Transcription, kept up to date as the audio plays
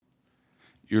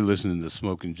You're listening to the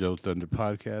Smoking Joe Thunder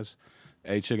podcast.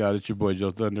 Hey, check out, it's your boy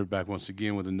Joe Thunder back once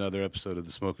again with another episode of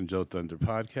the Smoking Joe Thunder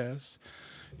podcast.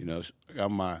 You know, I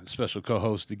got my special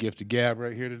co-host, the Gift of Gab,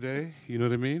 right here today. You know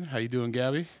what I mean? How you doing,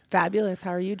 Gabby? Fabulous.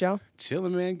 How are you, Joe?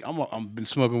 Chilling, man. I've been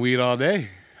smoking weed all day.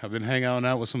 I've been hanging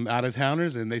out with some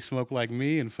out-of-towners, and they smoke like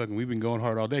me, and fucking we've been going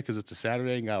hard all day because it's a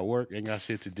Saturday, ain't got work, ain't got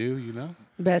shit to do, you know?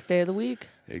 Best day of the week.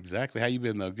 Exactly. How you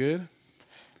been, though? Good?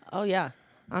 Oh, yeah.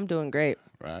 I'm doing great.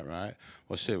 Right.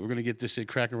 Well, shit, we're going to get this shit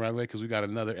cracking right away because we got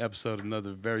another episode,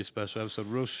 another very special episode.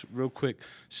 Real quick,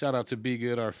 shout out to Be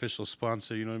Good, our official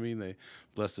sponsor, you know what I mean? They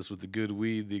blessed us with the good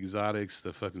weed, the exotics,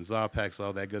 the fucking Zawpacks,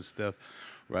 all that good stuff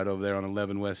right over there on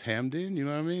 11 West Hamden, you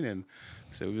know what I mean? And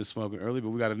so we've been smoking early, but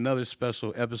we got another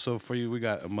special episode for you. We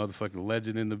got a motherfucking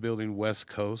legend in the building, West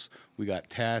Coast. We got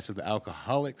Tash of the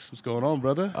Alcoholics. What's going on,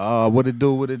 brother? What it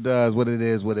do, what it does, what it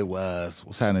is, what it was.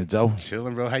 What's happening, Joe?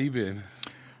 Chilling, bro. How you been?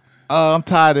 I'm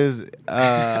tired as As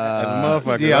a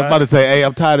motherfucker, yeah, I was right? about to say, hey,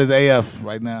 I'm tired as AF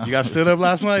right now. You got stood up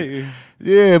last night?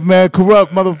 Yeah, man,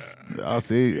 corrupt mother. I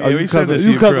see. Yeah, we said this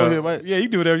you shit, cuss bro. on here, right? Yeah, you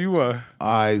do whatever you want. All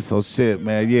right, so shit,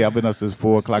 man. Yeah, I've been up since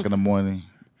 4 o'clock in the morning.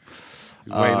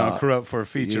 Waiting on Corrupt for a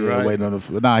feature, Yeah, right? waiting on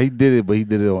the. Nah, he did it, but he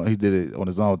did it on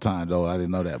his own time though. I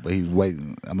didn't know that, but he was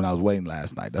waiting. I mean, I was waiting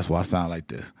last night. That's why I sound like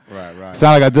this. Right.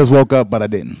 Sound like I just woke up, but I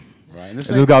didn't. Right. And I this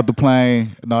just got off the plane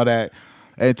and all that.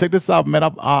 Hey, check this out, man.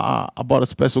 I bought a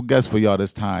special guest for y'all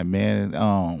this time, man.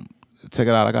 Check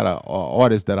it out. I got an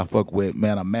artist that I fuck with,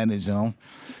 man. I manage him.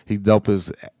 He's dope AF.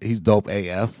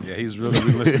 yeah, he's really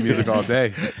been listening to music all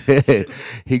day.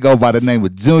 He go by the name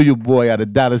of Junior Boy out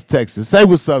of Dallas, Texas. Say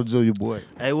what's up, Junior Boy.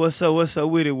 Hey, what's up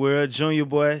with it, world? Junior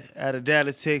Boy out of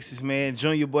Dallas, Texas, man.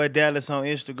 Junior Boy Dallas on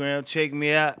Instagram. Check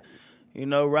me out. You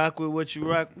know, rock with what you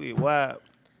rock with. Wow.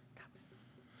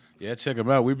 Yeah, check him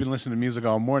out. We've been listening to music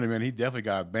all morning, man. He definitely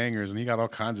got bangers, and he got all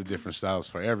kinds of different styles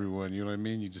for everyone. You know what I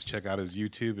mean? You just check out his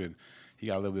YouTube, and he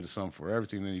got a little bit of something for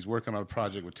everything. And he's working on a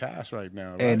project with Tash right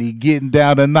now, right? And he getting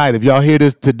down tonight. If y'all hear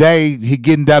this today, he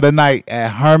getting down tonight at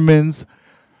Herman's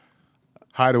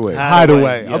Hideaway.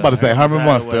 Hideaway. Yeah, I'm about to say Herman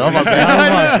Herman's Munster. I'm about to say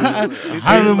Herman Munster.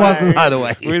 Herman Munster's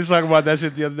Hideaway. We was talking about that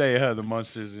shit the other day, the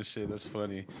Monsters and shit. That's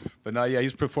funny. But now, yeah,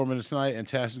 he's performing tonight, and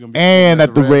Tash is going to be And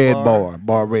at the Red Bar.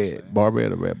 Bar Red,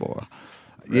 the Red Bar.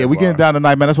 Yeah, Red we getting Bar. down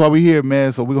tonight, man. That's why we here,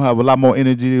 man. So we gonna have a lot more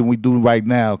energy than we do right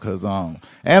now, cause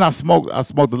and I smoked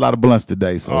a lot of blunts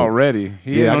today. So Already.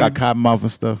 yeah, I got cotton mouth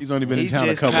and stuff. He's only been in He town a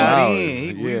just couple got hours.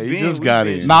 in. He We just been- got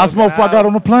we in. been- Nah, I smoked before I got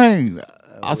on the plane.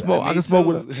 I me can smoke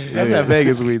with too. it. That's that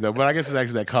Vegas weed, though. But I guess it's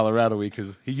actually that Colorado weed,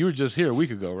 because you were just here a week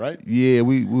ago, right? Yeah,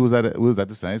 we was at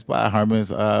the same spot, Herman's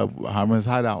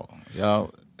Hideout.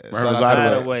 Yo, Herman's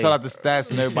Hideaway. Shout out to Stats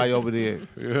and everybody over there.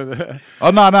 That's Oh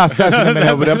no, Stats and them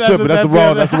over there. I'm tripping.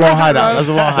 That's the wrong hideout. That's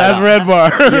the wrong hideout. Red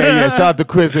Bar. Yeah. Shout out to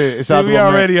Chris and shout out to we my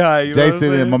already man high. You know what I'm Jason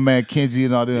saying? and my man Kenji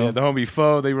and all them. Yeah, the homie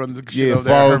Foe, they run the shit Yeah, over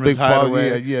there. at Foe, Herman's Big Foe.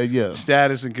 Hideaway. Yeah.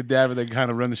 Status and Cadaver, they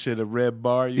kind of run the shit at Red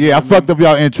Bar. Yeah, I fucked up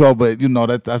y'all intro, but you know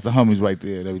that's the homies right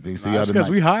there and everything. See y'all That's because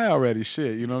tonight. we high already.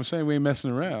 Shit, you know what I'm saying? We ain't messing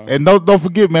around. And don't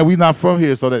forget, man, we not from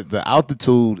here, so that the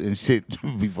altitude and shit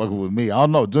be fucking with me. I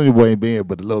don't know, Junior Boy ain't been here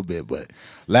but a little bit, but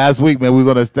last week, man, we was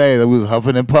on the stage, we was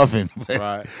huffing and puffing.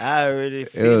 Right. I already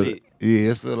feel it.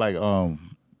 Yeah, it feel like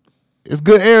it's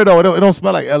good air though. It don't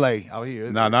smell like LA out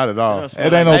here. No, not at all. It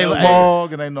It ain't no Hey,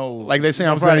 smog. It ain't no Like they say you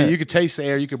know on what I'm Friday, saying? you could taste the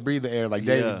air, you could breathe the air. Like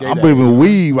Yeah. day I'm that. breathing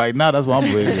weed right now. That's what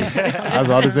I'm breathing. That's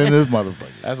all that's in this motherfucker.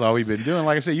 That's all we've been doing.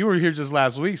 Like I said, you were here just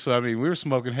last week, so I mean, we were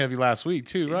smoking heavy last week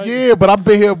too, right? Yeah, but I've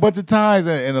been here a bunch of times,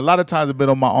 and a lot of times I've been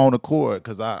on my own accord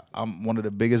because I'm one of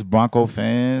the biggest Bronco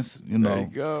fans. You know, There you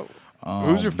go.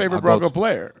 Who's your favorite I go Bronco to-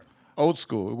 player? Old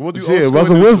school. We'll do old shit, school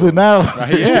Russell and new Wilson school. now.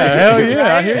 Yeah, hell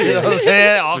yeah, I hear you.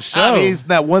 Yeah, For sure. I mean,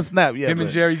 snap one snap. Yeah, Him and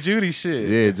but- Jerry Judy shit.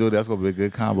 Yeah, Judy, that's gonna be a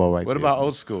good combo right What there. about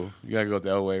old school? You gotta go with the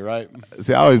Elway, right?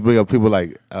 See, I always bring up people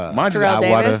like Mine's just Terrell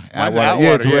Atwater. Davis? Mine's Yeah,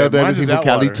 Atwater. Terrell Yeah, Davis. mine's He's just from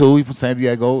Cali Atwater. too. He's from San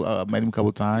Diego. Met him a couple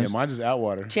Yeah, times. mine's just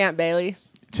Atwater. Champ Bailey.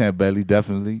 Champ Bailey,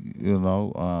 definitely. You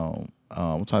know,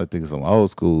 I'm trying to think of some old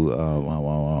school.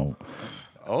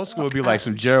 Old school would be like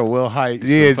some Gerald Will Heights.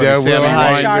 Yeah, some fucking Gerald Will Sammy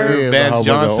Heights. Winder, Yeah, Vance a whole bunch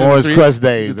of Johnson, Orange the Crush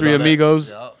days the Three and all that.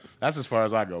 Amigos. That's as far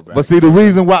as I go back. But see, the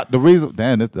reason,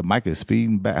 damn, the mic is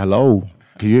feeding back. Hello,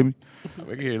 can you hear me?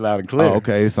 We can hear you loud and clear. Oh,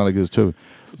 okay, it sounded like it was tripping.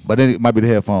 But then it might be the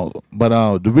headphones. But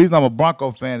the reason I'm a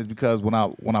Bronco fan is because when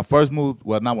I first moved,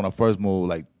 well, not when I first moved,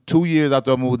 like 2 years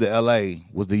after I moved to LA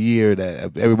was the year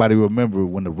that everybody remember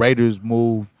when the Raiders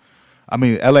moved. I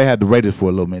mean, LA had the Raiders for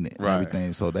a little minute and Right.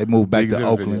 everything, so they moved back Big to Zip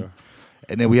Oakland. video.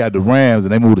 And then we had the Rams,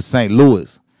 and they moved to St.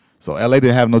 Louis. So LA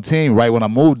didn't have no team right when I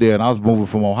moved there, and I was moving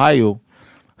from Ohio.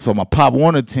 So my Pop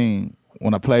Warner team,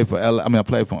 when I played for LA, I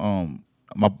played for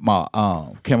my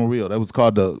Camarillo. They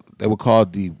were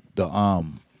called the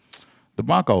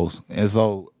Broncos. And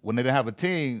so when they didn't have a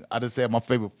team, I just said my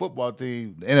favorite football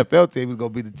team, the NFL team, was gonna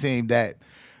be the team that,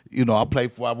 I play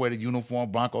for. I wear the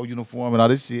uniform, Bronco uniform, and all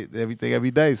this shit, everything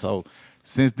every day. So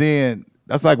since then,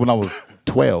 that's like when I was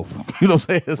 12. You know what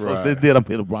I'm saying? So Right. since then, I'm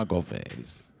been a Bronco fan.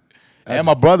 And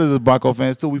my brothers is Bronco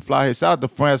fans too. We fly here. Shout out to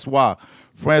Francois.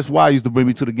 Francois used to bring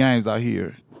me to the games out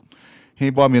here. He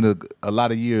ain't bought me in a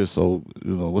lot of years, so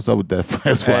what's up with that,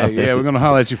 Francois? Hey, yeah, we're gonna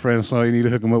holler at you, friends. So you need to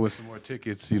hook them up with some more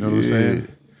tickets. You know what I'm Yeah. saying?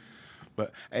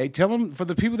 But hey, tell them, for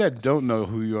the people that don't know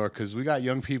who you are, because we got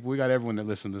young people, we got everyone that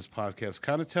listens to this podcast.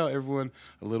 Kind of tell everyone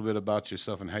a little bit about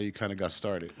yourself and how you kind of got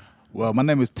started. Well, my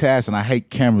name is Tash, and I hate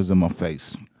cameras in my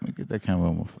face. Let me get that camera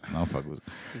on my face. No, fuck with it.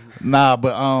 Nah,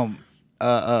 but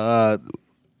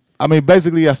I mean,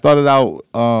 basically, I started out.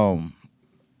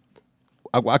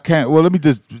 I can't. Well, let me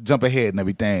just jump ahead and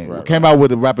everything. Right, Came out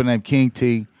with a rapper named King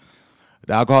T.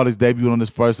 The Alcoholics debuted on this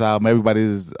first album. Everybody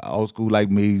is old school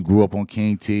like me. Grew up on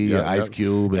King T and Ice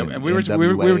Cube and we were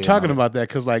NWA talking and all about that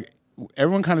because like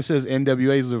everyone kind of says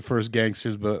NWA is the first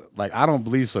gangsters, but like I don't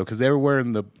believe so because they were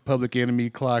wearing the Public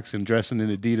Enemy clocks and dressing in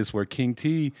Adidas. Where King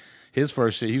T, his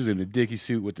first shit, he was in the Dickie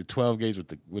suit with the 12 gauge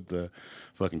with the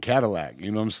fucking Cadillac.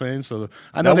 You know what I'm saying? So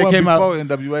I know that they came before out.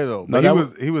 NWA though. No,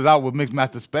 But that he was out with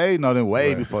Mixmaster Spade. No, then way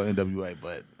Right. before NWA.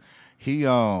 But he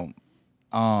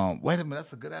wait a minute,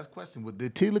 that's a good ass question. But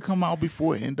did Tila come out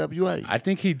before NWA? I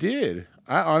think he did.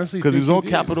 I honestly Because he think was on did.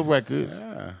 Capitol Records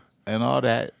Yeah. and all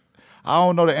that. I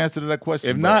don't know the answer to that question.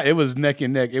 If but not, it was neck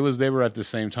and neck. They were at the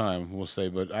same time, we'll say.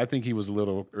 But I think he was a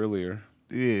little earlier.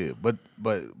 yeah, but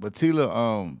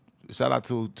Tila, shout out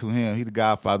to him. He the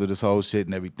godfather of this whole shit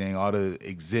and everything. All the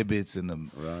exhibits and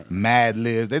the Mad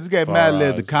Libs. They just gave Far Mad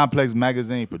Lib the Eyes. Complex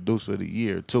Magazine Producer of the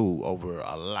Year too over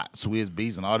a lot. Swizz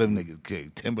Beatz and all them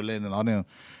niggas, Timberland and all them.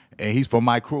 And he's from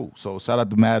my crew, so shout out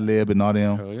to Mad Lib and all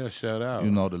them. Oh yeah, shout out.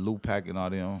 The Loop Pack and all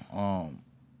them.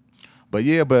 But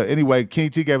anyway, King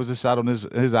T gave us a shot on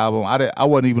his album. I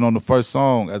wasn't even on the first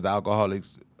song as the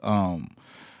Alcoholics.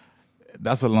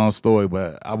 That's a long story,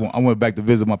 but I went back to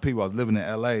visit my people. I was living in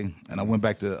L.A. and I went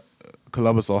back to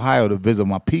Columbus, Ohio to visit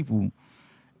my people.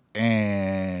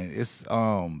 And it's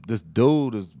this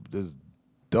dude, this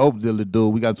dope dealer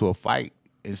dude. We got into a fight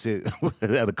and shit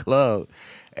at a club.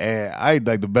 And I ain't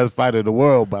like the best fighter in the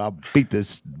world, but I beat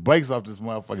the brakes off this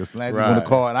motherfucker, slammed him in the Right.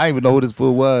 car, and I didn't even know who this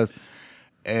fool was.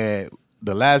 And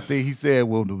the last thing he said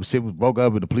when the shit was broke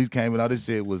up and the police came and all this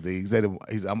shit was he said,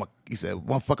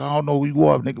 motherfucker, I don't know who you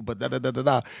are, nigga, but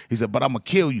da-da-da-da-da. He said, but I'm going to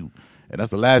kill you. And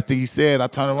that's the last thing he said. I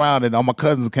turned around and all my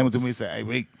cousins came up to me and said, hey,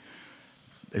 Rick,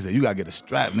 they said, you got to get a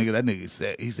strap, nigga. That nigga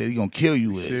said, he going to kill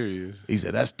you. Serious. He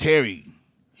said, that's Terry.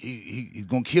 He's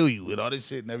going to kill you and all this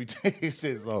shit and everything.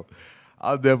 Shit. So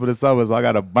I was there for the summer, so I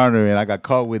got a burner and I got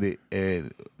caught with it.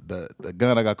 And the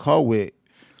gun I got caught with,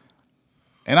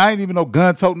 and I ain't even no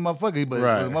gun toting motherfucker, but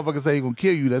Right. when the motherfucker say he gonna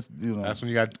kill you, that's That's when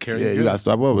you got to carry. yeah, the you gun. gotta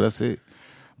strap over. That's it.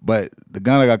 But the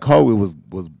gun I got caught with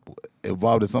was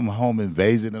involved in some home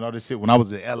invasion and all this shit when I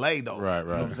was in L.A. though. Right, You know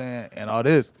what I'm right. saying? And all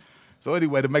this. So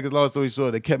anyway, to make a long story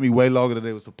short, they kept me way longer than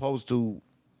they were supposed to,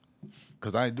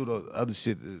 because I didn't do the other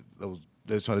shit that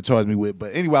they was trying to charge me with.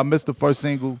 But anyway, I missed the first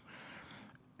single,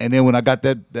 and then when I got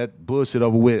that bullshit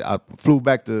over with, I flew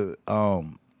back to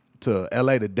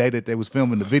L.A. the day that they was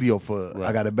filming the video for Right.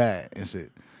 I Got It Bad and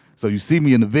shit. So you see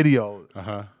me in the video,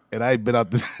 Uh-huh. and I ain't been out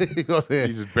this. You know what I'm saying?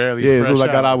 You just barely Yeah, as soon as I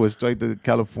fresh got out. out, I went straight to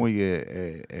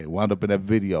California and wound up in that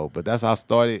video. But that's how I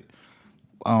started.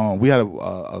 We had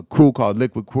a crew called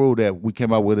Liquid Crew that we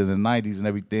came out with in the 90s and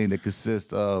everything that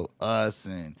consists of us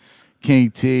and King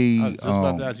T. I was just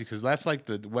about to ask you because that's like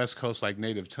the West Coast like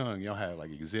native tongue. Y'all had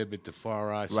like Exhibit, the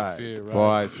Far Eye, right. Saphir, right?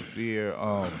 Far Eyes, Saphir.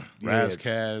 Yeah, Raz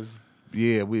Kaz.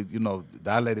 yeah, we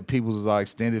Dilated Peoples was our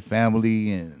extended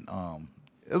family, and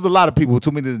there's a lot of people,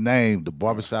 too many to name. The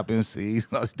Barbershop MCs,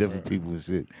 all these different people and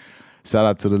shit. Shout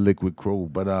out to the Liquid Crew,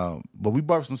 but we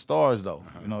birthed some stars though.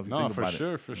 If you No, think for about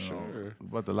sure, it, for sure. we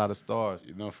birthed a lot of stars.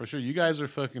 You know, for sure. You guys are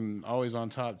fucking always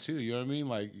on top too. You know what I mean?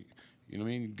 Like, you know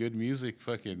what I mean? Good music,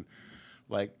 fucking,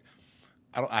 like,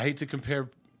 I hate to compare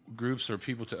groups or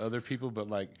people to other people, but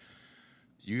like,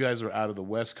 you guys were out of the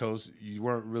West Coast. You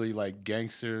weren't really like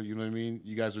gangster. You know what I mean?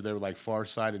 You guys were there like Far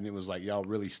Side, and it was like y'all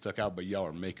really stuck out, but y'all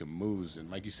were making moves. And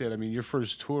like you said, I mean, your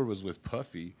first tour was with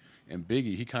Puffy and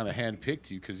Biggie. He kind of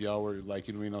handpicked you because y'all were like,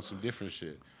 you know what I mean, on some different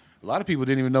shit. A lot of people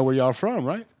didn't even know where y'all from,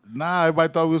 right? Nah,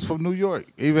 everybody thought we was from New York.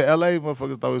 Even LA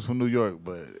motherfuckers thought we was from New York,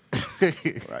 but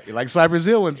Right. Like Cypress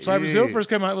Hill. When Cypress Hill Yeah. first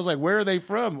came out, it was like, where are they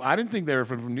from? I didn't think they were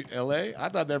from L.A. I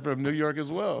thought they're from New York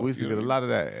as well. We used to You get a know? lot of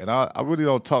that, and I really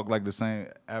don't talk like the same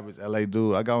average LA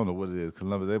dude. I don't know what it is.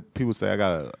 Columbus. People say I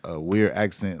got a weird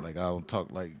accent, like I don't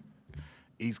talk like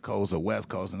East Coast or West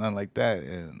Coast and nothing like that.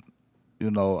 And you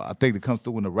know, I think it comes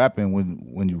through in the rapping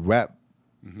when you rap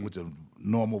with your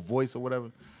normal voice or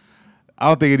whatever. I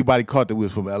don't think anybody caught that we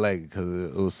was from LA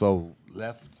because it was so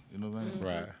left. You know what I mean?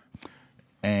 Right.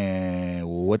 And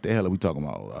what the hell are we talking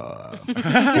about? See,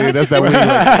 that's that weird.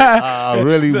 I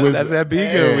really was. That's that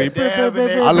big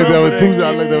girl. I looked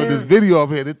at this video up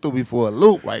here. It threw me for a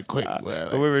loop right quick.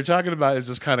 What we were talking about is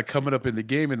just kind of coming up in the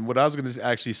game, and what I was going to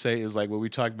actually say is like what we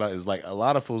talked about is like a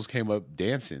lot of fools came up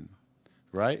dancing,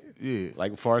 right? Yeah.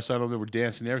 Like Pharcyde on there were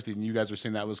dancing and everything. And you guys were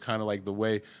saying that was kind of like the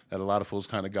way that a lot of fools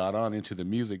kind of got on into the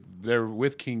music. They're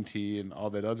with King T and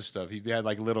all that other stuff. He had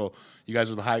like little. You guys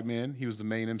were the hype man. He was the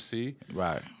main MC.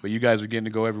 Right. But you guys were getting to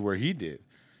go everywhere he did,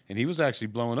 and he was actually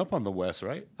blowing up on the West,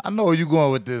 right? I know where you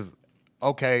going with this.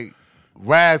 Okay,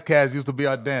 Razzcast used to be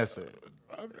our dancer.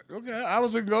 Okay, I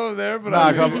wasn't going there, but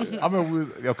Nah, 'cause I mean,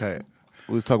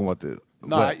 we was talking about this.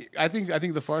 No, But- I think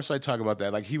the Pharcyde talk about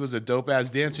that. Like he was a dope ass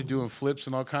dancer doing flips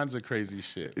and all kinds of crazy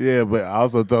shit. yeah, but I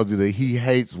also told you that he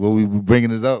hates when we be bringing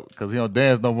it up because he don't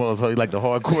dance no more, so he like the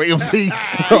hardcore MC.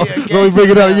 So we bring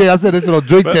it up. Yeah, I said this shit on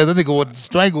Drink Test. That nigga would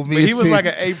strangle me. But he and was shit. like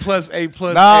an A plus, A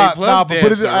plus, Nah, A plus but put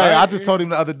it, dancer. hey, I right? just told him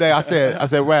the other day. I said,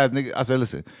 Raz, nigga, I said,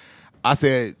 listen, I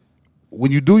said,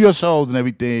 when you do your shows and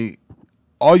everything,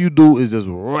 all you do is just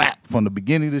rap from the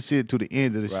beginning of the shit to the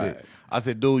end of the Right. shit. I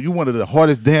said, dude, you one of the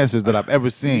hardest dancers that I've ever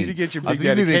seen. need to get your I Big said, you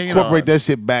Daddy need to Kane incorporate on. that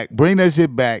shit back, bring that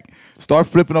shit back, start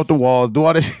flipping up the walls, do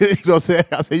all that shit. You know what I'm saying?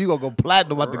 I said, you gonna go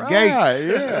platinum out the gate.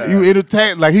 yeah. You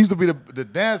entertain, like he used to be the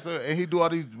dancer and he do all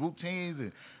these routines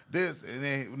and this and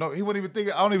then no, he wouldn't even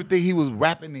think. I don't even think he was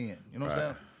rapping in. You know what I'm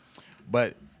saying?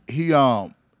 But he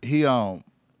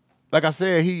like I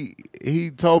said,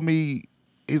 he told me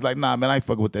he's like, nah, man, I ain't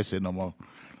fucking with that shit no more.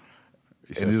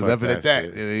 said, And just "Fuck left it at that.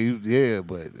 shit." And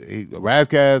but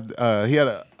Razzcast, he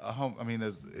had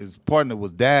his partner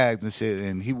was Dags and shit,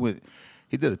 and he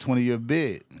did a 20-year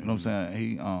bid. You know what I'm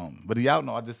saying? But he out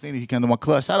now. I just seen him. He came to my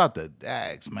club. Shout out to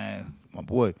Dags, man, my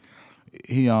boy.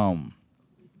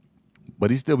 But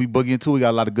he still be boogieing too. He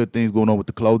got a lot of good things going on with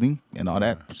the clothing and all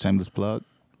that. Shameless plug.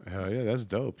 Hell yeah, that's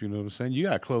dope. You know what I'm saying? You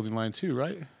got a clothing line too,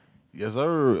 right? Yes,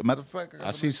 sir. Matter of fact,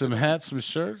 I see some hats, some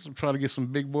shirts. I'm trying to get some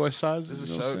big boy sizes. This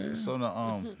You is know what shirt. I'm It's saying?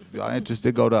 on the if y'all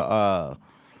interested, go to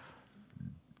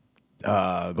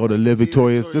Live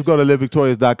Victorious. Just go to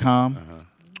livevictorious.com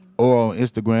or on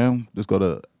Instagram. Just go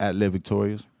to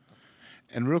 @livevictorious.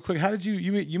 And real quick, how did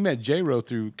you met J-Ro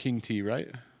through King T, right?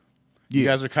 You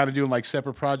guys are kind of doing like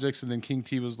separate projects, and then King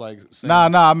T was like, saying,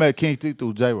 Nah. I met King T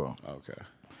through J-Ro, Okay.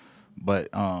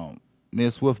 but me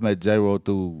and Swift met J-Ro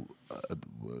through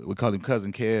we call him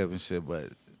Cousin Kev and shit, but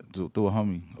through a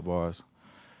homie of ours.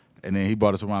 And then he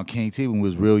brought us around King T when we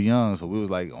was real young, so we was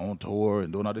like on tour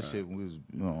and doing all this shit when we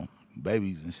was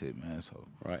babies and shit, man. So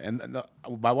Right. And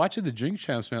by watching the Drink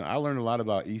Champs, man, I learned a lot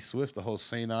about E Swift, the whole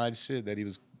St. Ides shit that he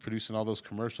was producing all those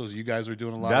commercials. You guys were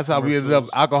doing a lot. that's of how we ended up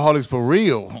commercials. alcoholics for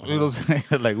real. You know what I'm saying?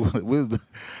 Like we was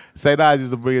St. Ides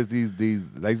used to bring us these. They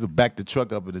used to back the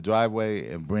truck up in the driveway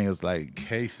and bring us like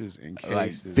cases and like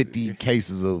cases. 50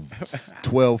 cases of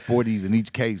 12 40s in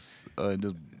each case. And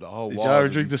just the whole Did wall. y'all ever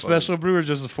just drink be the full of- special brew or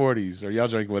just the 40s? Or y'all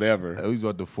drink whatever? We was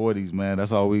about the 40s, man.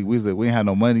 That's all we was. We ain't had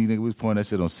no money, nigga. We was pouring that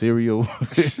shit on cereal. You know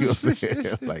what I'm saying?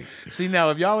 Like, See, now,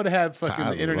 if y'all would have had fucking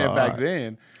Times the internet was back hard.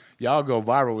 then, y'all go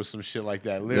viral with some shit like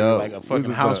that. Literally, Yo, like a we fucking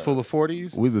just, house full of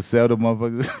 40s. we used to sell the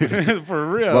motherfuckers. For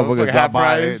real. Motherfuckers Fucking drop half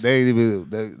by. price. They ain't even.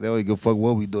 They don't even give a fuck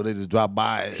what we do. They just drop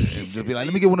by and just be like,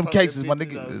 "Let me get one of them cases, my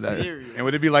nigga." And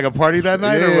would it be like a party that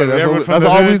night? Yeah, or what? that's, Everyone what, from that's the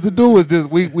all we hood? used to do was just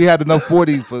we had enough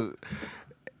 40s for.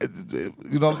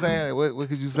 You know what I'm saying? What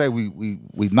could you say? We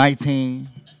 19.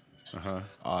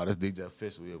 Oh, that's DJ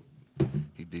Official.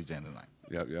 He DJing tonight.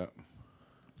 Yep.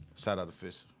 Shout out to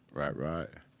Fisher. Right.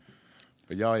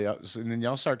 But y'all, so, and then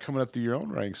y'all start coming up through your own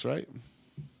ranks, right?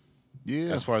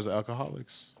 Yeah. As far as the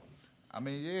alcoholics. I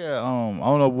mean, yeah. I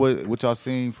don't know what y'all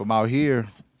seen from out here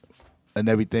and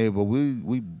everything, but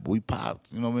we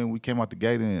popped. You know what I mean? We came out the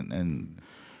gate and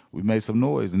we made some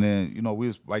noise, and then we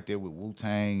was right there with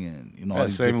Wu-Tang and all That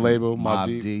these same different- label,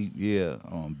 Mobb Deep. yeah,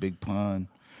 Big Pun,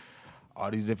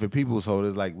 all these different people. So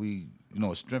it's like we.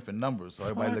 Strength in numbers. So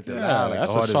everybody looked at it out. Like that's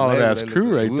the a hardest solid label, ass they looked crew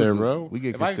at- right we was there, the- bro. We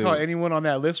get If I can call considered. anyone on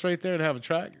that list right there and have a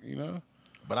track,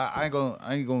 But I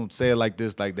ain't gonna say it like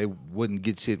this, like they wouldn't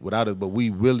get shit without it. But we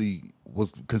really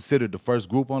was considered the first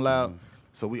group on Loud.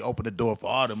 So we opened the door for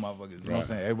all them motherfuckers. You know what I'm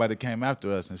saying? Everybody came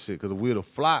after us and shit. Because if we would have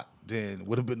flopped, then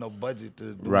would have been no budget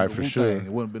to do Right, the for Wu-Tang. sure.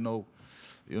 It wouldn't been no,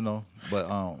 you know. But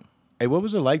Hey, what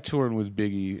was it like touring with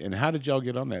Biggie, and how did y'all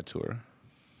get on that tour?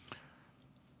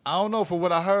 I don't know. From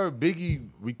what I heard, Biggie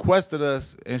requested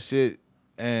us and shit,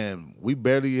 and we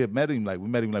barely had met him. Like we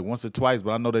met him like once or twice,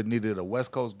 but I know they needed a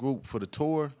West Coast group for the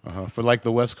tour. For like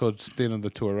the West Coast stint of the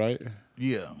tour, right?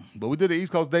 Yeah, but we did the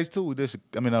East Coast dates too. We did.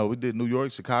 We did New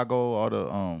York, Chicago, all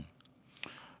the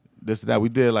this and that. We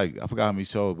did like I forgot how many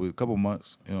shows, but a couple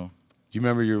months. You know. Do you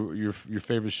remember your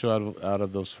favorite show out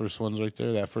of those first ones right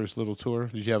there? That first little tour.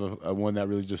 Did you have a one that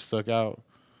really just stuck out?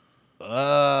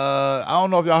 I don't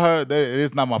know if y'all heard that.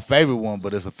 It's not my favorite one,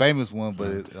 but it's a famous one.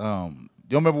 But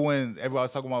you remember when everybody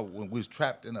was talking about when we was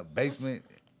trapped in a basement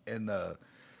and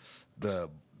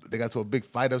they got to a big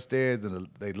fight upstairs and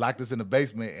they locked us in the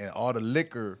basement and all the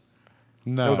liquor.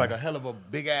 No. There was like a hell of a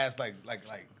big ass like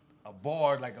a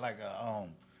bar like a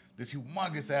this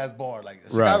humongous ass bar. Like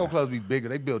Chicago clubs be bigger.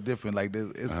 They build different. Like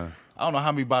this, it's I don't know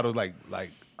how many bottles like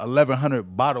 1,100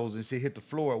 bottles and shit hit the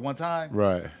floor at one time.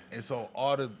 Right. And so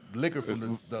all the liquor from the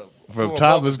From floor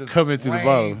top above us was just coming to the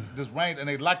bottom. Just rained, and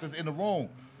they locked us in the room.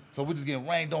 So we just getting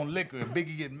rained on liquor, and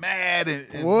Biggie getting mad, and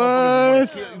What? motherfuckers wanna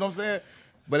kill, you know what I'm saying?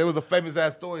 But it was a famous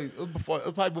ass story. It was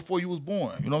probably before you was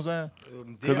born. You know what I'm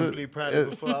saying? Definitely probably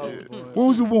before I was born. When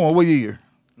was you born? What year?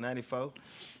 94.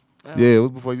 Yeah, it was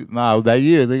before you. Nah, it was that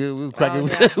year. Nigga. It was cracking.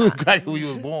 yeah. It was cracking when you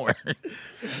was born.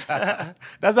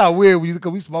 That's how weird we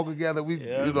cause we smoke together. We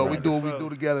Yeah, we do what we do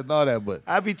together and all that. But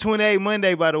I'll be 28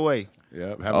 Monday, by the way.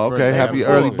 Yep. okay, happy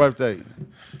early birthday.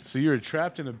 So you were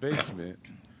trapped in a basement.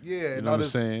 Yeah, You and know all what I'm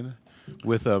this. saying?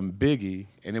 With Biggie,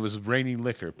 and it was raining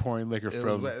liquor, pouring liquor It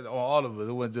from. was on all of us.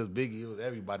 It wasn't just Biggie. It was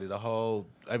everybody.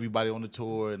 Everybody on the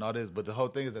tour and all this. But the whole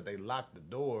thing is that they locked the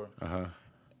door.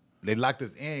 They locked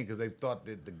us in because they thought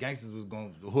that the gangsters was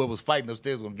whoever was fighting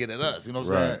upstairs was gonna get at us. You know what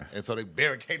I'm saying? Right. And so they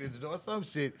barricaded the door, some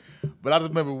shit. But I just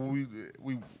remember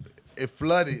when it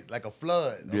flooded like a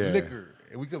flood of Yeah. liquor,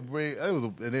 and we could bring. It was a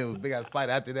big ass fight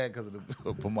after that because of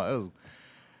the.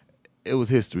 It was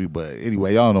history, but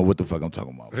anyway, y'all know what the fuck I'm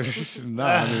talking about. Nah,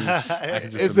 I mean, I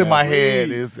can just It's in my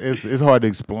imagine. head. It's hard to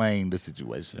explain the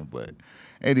situation, but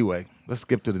anyway, let's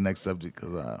skip to the next subject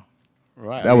because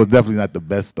Right. that was definitely not the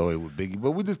best story with Biggie.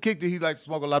 But we just kicked it. He like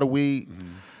smoked a lot of weed.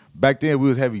 Back then we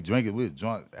was heavy drinking. We was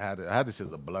drunk. I had this shit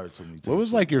as a blur to me. What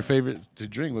was like your favorite to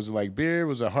drink? Was it like beer?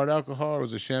 Was it hard alcohol? Or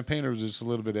was it champagne? Or was it just a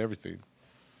little bit of everything?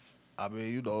 I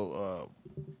mean, you know,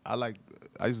 I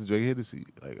used to drink Hennessy.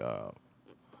 Like,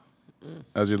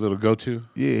 As your little go-to?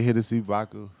 yeah, Hennessy,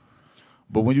 vodka.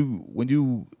 But when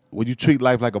you treat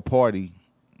life like a party,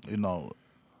 you know,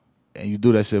 and you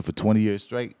do that shit for 20 years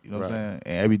straight, you know what I'm Right. saying?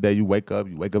 And every day you wake up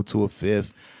to a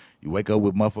fifth. You wake up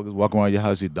with motherfuckers walking around your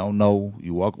house you don't know.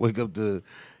 You wake up to,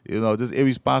 you know, just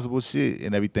irresponsible shit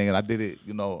and everything. And I did it,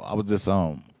 you know, I was just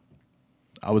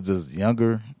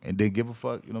younger and didn't give a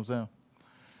fuck, you know what I'm saying?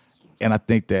 And I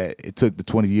think that it took the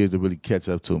 20 years to really catch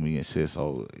up to me and shit.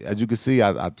 So as you can see,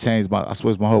 I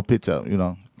switched my whole pitch up, you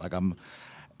know. Like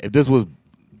if this was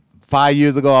 5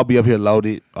 years ago, I'll be up here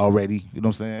loaded already, you know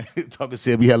what I'm saying? Talking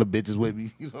shit, be hella bitches with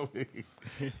me, you know what I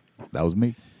mean? That was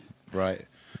me. Right.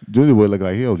 Junior would look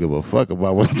like he don't give a fuck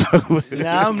about what I'm talking about.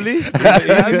 Nah, I'm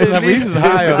listening. He's just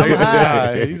high. I'm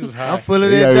high. He's just high. I'm full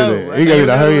of He that got dope. me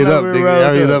to hurry it up, nigga.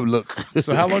 Hurry it up. up, look.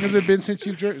 So how long has it been since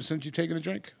you've taken a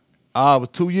drink? It was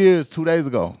 2 years, 2 days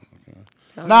ago.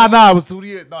 Nah, it was 2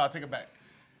 years. No, I take it back.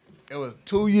 It was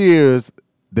 2 years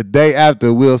the day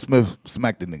after Will Smith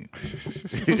smacked the nigga.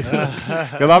 Because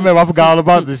I remember I forgot all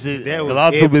about this shit. That Because was I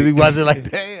was too epic. busy watching like,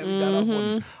 damn. we got off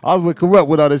on it. I was with Corrupt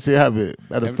when all this shit happened.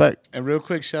 Matter of fact. And real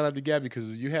quick, shout out to Gabby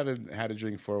because you haven't had a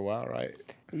drink for a while, right?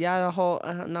 Yeah, the whole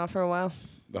not for a while.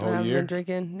 The I whole haven't year. been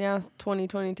drinking. Yeah,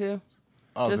 2022.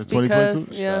 Oh, Just since 2022?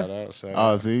 because, yeah. Shout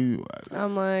Oh, out. see,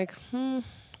 I'm like,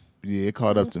 yeah, it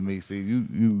caught up to me. See, you,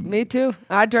 me too.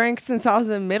 I drank since I was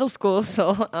in middle school,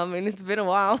 so I mean it's been a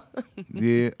while.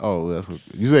 yeah. Oh, that's what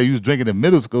you said. You was drinking in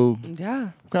middle school. Yeah.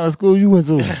 What kind of school you went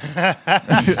to?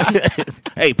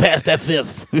 Hey, pass that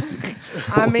fifth.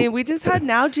 I mean, we just had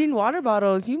Nalgene water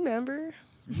bottles. You remember?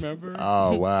 Remember?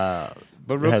 Oh wow!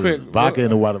 But It real had quick, vodka in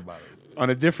the water bottle. on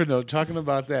a different note, talking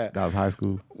about that, That was high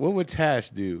school. what would Tash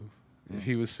do if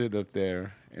he was sitting up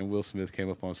there and Will Smith came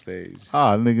up on stage?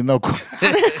 Oh, nigga, no.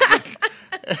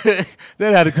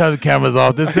 They had to cut the cameras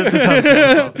off. This turn the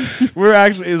cameras off. We're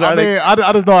actually I mean,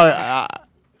 I just know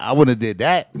I wouldn't have did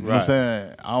that. You know what I'm Right.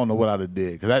 saying? I don't know what I'd have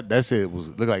did because that shit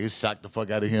looked like it shocked the fuck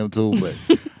out of him too. But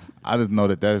I just know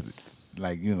that's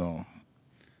like, you know,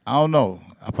 I don't know.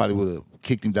 I probably would have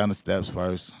kicked him down the steps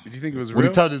first. Did you think it was When real?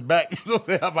 he turned his back, you know what I'm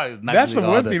saying? I might have knocked That's his the nigga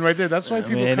one all thing right there. That's why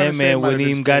people Man, kinda that say it man might have wouldn't been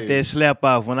even got that staged. slap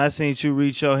off. When I seen you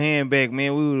reach your hand back,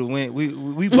 man, we would have went.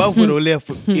 We both would have left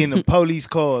in the police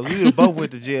cars. We would have both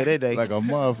went to jail that day. Like a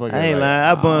motherfucker. I ain't like, lying.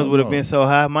 Our buns don't would have know. been so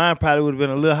high. Mine probably would have been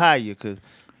a little higher. Cause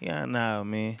nah,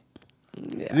 man.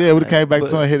 Yeah, would have came back But-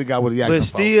 to him and hit the guy with the action. But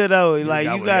still though, like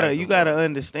got you what gotta he you asked gotta for.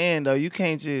 understand though. You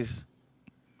can't just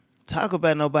talk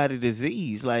about nobody's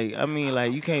disease. Like I mean,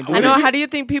 like you can't do I know. that. How do you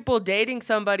think people dating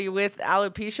somebody with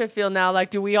alopecia feel now? Like,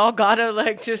 do we all gotta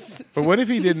like just? But what if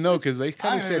he didn't know? Because they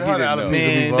kind I of said ain't he heard didn't of know. alopecia.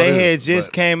 Man, before they this, had just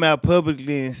but- came out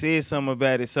publicly and said something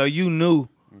about it, so you knew.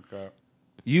 Okay.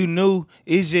 You knew.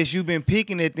 It's just you been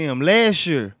picking at them last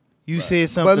year. You said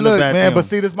something But look, about man, them. but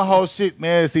see, this my whole shit,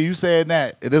 man. See, you said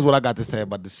that. And this is what I got to say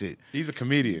about this shit. He's a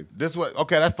comedian. This what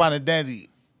okay, that's fine and dandy.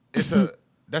 It's a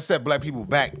that set black people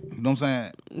back. You know what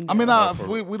I'm saying? I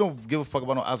mean, we don't give a fuck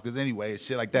about no Oscars anyway and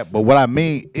shit like that. But what I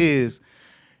mean is,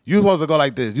 you supposed to go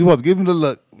like this. You supposed to give him the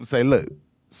look and say, look,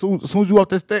 soon as you walk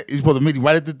this thing, you supposed to meet him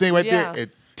right at the thing right Yeah. there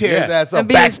and tear his Yeah. ass up And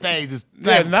be- backstage. Just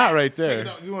Yeah, not right there.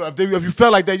 You know, if you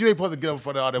felt like that, you ain't supposed to get up in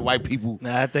front of all the white people.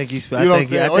 Nah, I think he's. You know what I'm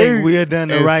saying? I think we're done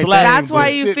the And right slap- thing. That's why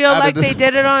but you shit feel out of like this- they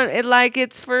did it on it, like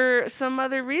it's for some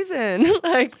other reason.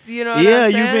 Like, you know. What Yeah, I'm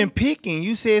you've saying? been picking.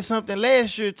 You said something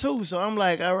last year too, so I'm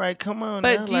like, all right, come on.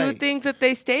 But now, do you like- think that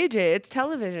they stage it? It's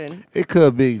television. It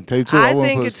could be. Tell you the truth, I I wouldn't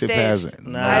think put it's shit past staged. it.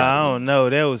 Nah, I don't know.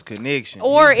 That was connection.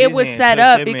 Or His it was hand set touched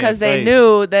up that man's because they face.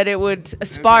 knew that it would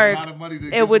spark.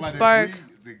 It would spark.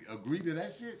 Agree to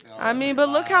that shit? I mean, but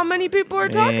look how many people are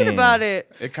talking Man. about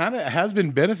it. It kind of has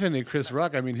been benefiting Chris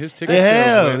Rock. I mean, his ticket They sales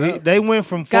have. went up. They went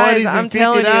from Guys, $40s I'm and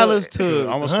telling you, $50 to to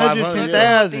almost hundreds 500, and yeah.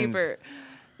 thousands, Deeper.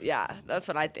 Yeah, that's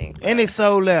what I think. and it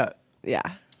sold out. Yeah.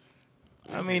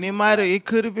 I mean, it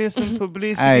could have been some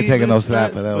publicity. I ain't taking no but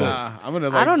slap it's for that not- one. Nah, I'm gonna. I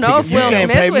Like, don't take know a if seat. Will You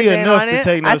can't Smith pay me was in enough on to it.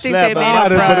 take no I think slap. they But made I him But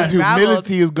done- his unraveled.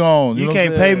 humility is gone. You know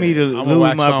can't what pay I'm me to I'm gonna lose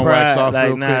wax my on, wax pride. off Like,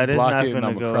 real nah, quick, that's block not it, and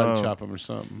I'm finna gonna go karate on. chop him or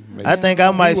something. I think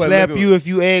I might wasn't slap looking- you if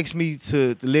you ask me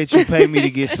to let you pay me to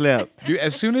get slapped. Dude,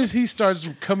 as soon as he starts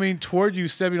coming toward you,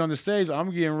 stepping on the stage, I'm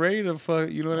getting ready to fuck.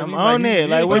 You know what I I'm mean? on he- it, he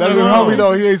like, ain't what That's coming his you around. homie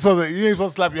though. You ain't supposed to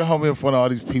slap your homie in front of all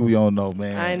these people you don't know,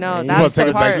 man. I know, You that's supposed to the take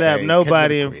it part. backstage, Slap catch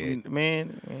nobody, it in the crib. man.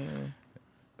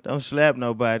 Don't slap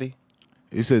nobody.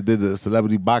 You said did the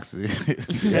celebrity boxing.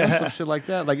 Yeah, some shit like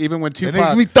that. Like even when And they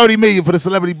give me Tupac, $30 million for the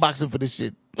celebrity boxing for this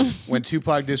shit. when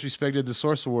Tupac disrespected the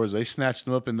Source Awards, they snatched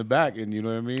him up in the back, and you know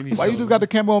what I mean? Why you just got the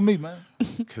camera on me, man?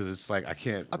 Because it's like I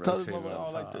can't. I told this rotate motherfucker I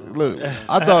don't like that. that. Look,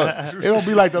 I thought it don't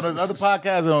be like that on the other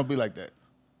podcasts. It don't be like that.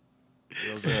 You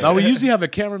know what I'm saying? No, we usually have a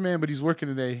cameraman, but he's working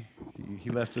today. He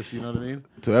left us. You know what I mean?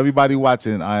 To everybody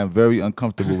watching, I am very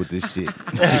uncomfortable with this shit.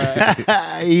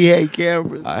 He hate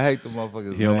cameras. I hate the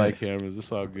motherfuckers. He don't man. like cameras.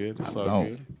 It's all good. It's all don't.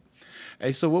 good.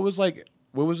 Hey, so what was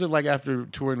it like after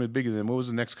touring with Biggie? Then what was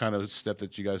the next kind of step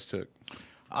that you guys took?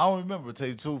 I don't remember. To tell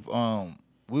you the truth,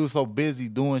 we were so busy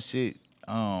doing shit.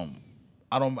 I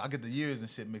get the years and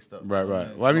shit mixed up. Right, You know what right. I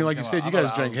mean? Well, I mean, like you said, you guys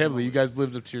I drank was heavily. doing- You guys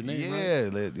lived up to your name,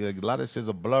 right? Yeah, a lot of shit's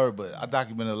a blur, but I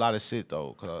documented a lot of shit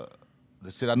though. Cause the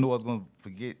shit I knew I was gonna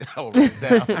forget, I would write it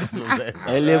down. You know what I'm saying?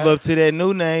 So, They live up to that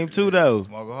new name too, though.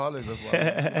 Smokeaholics.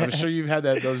 That's why. I'm sure you've had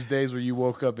those days where you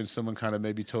woke up and someone kind of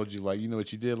maybe told you, like, you know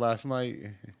what you did last night?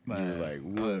 You were like,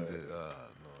 what?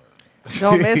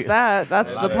 Don't miss that.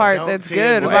 That's the part Don't that's tell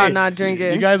good me. about Wait, not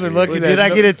drinking. You guys are lucky that Did I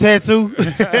get a tattoo?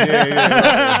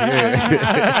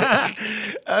 yeah.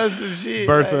 That's some shit.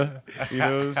 Bertha. You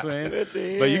know what I'm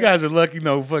saying? But you guys are lucky,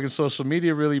 fucking social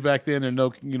media really back then, and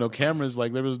no cameras.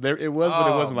 Like it was, but it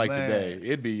wasn't like man. today.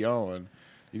 It'd be on.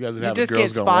 You guys would You have just girls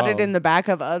get going spotted wild. in the back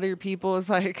of other people's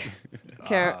like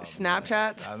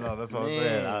Snapchats. I know. That's what I'm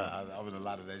saying. I'm in a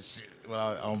lot of that shit. Well,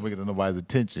 I don't bring it to nobody's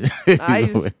attention. I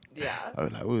You know? used, yeah. I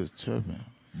was like, we was tripping,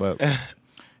 but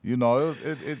you know,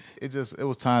 it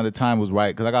was time. The time was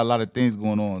right because I got a lot of things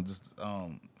going on. Just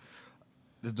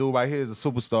this dude right here is a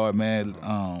superstar,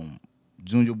 man.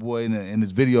 Junior Boy in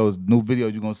his videos, new video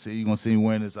you're gonna see me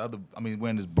wearing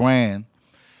wearing this brand,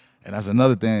 and that's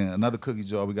another thing, another cookie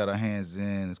jar we got our hands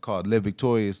in. It's called Live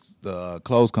Victorious, the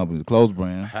clothes company, the clothes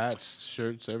brand. Hats,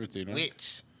 shirts, everything. Right?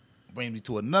 Which brings me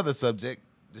to another subject.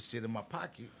 This shit in my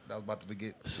pocket that I was about to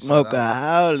forget. We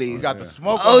Smokeaholics. got the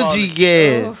smokeaholics. OG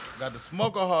gas. Got the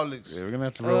smokeaholics. Yeah, we're gonna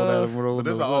have to roll that over. But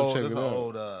this is the an wood, old, check this it an out.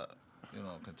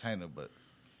 old, container. But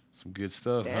Some good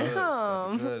stuff. Damn. Huh?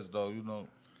 got the goods though, you know.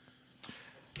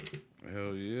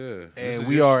 Hell yeah. And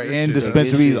we are this in shit-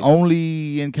 dispensaries shit.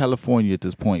 only in California at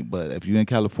this point. But if you're in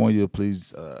California,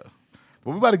 please. But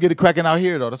we about to get it cracking out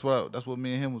here though. That's what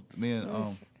me and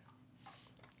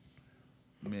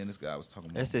me and this guy was talking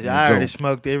about. That's it. Me and I Joe. already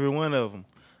smoked every one of them.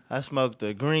 I smoke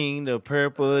the green, the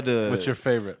purple, the What's your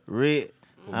favorite? red.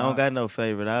 I don't got no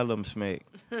favorite. All of them smack.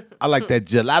 I like that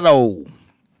gelato.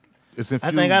 It's I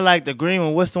infused. think I like the green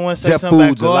one. What's the one say Jet something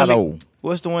about Food garlic? gelato.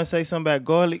 What's the one say something about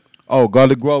garlic? Oh,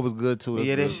 Garlic Grove is good too. That's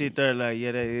Yeah, that good. shit there, like,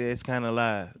 it's kind of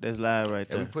live. That's live right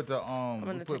And we there. put the we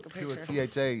gonna put take a pure picture.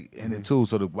 THA in it too,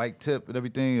 so the white tip and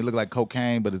everything, it look like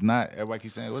cocaine, but it's not. Everybody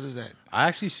keeps saying, "What is that?" I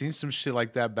actually seen some shit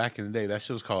like that back in the day. That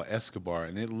shit was called Escobar,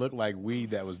 and it looked like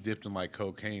weed that was dipped in like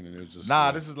cocaine, and it was just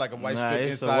Nah, this is like a white Nah, strip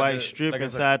it's inside. a white the, strip like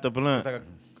it's inside the like, blunt. It's like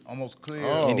a almost clear.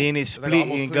 Oh. And then it It's like split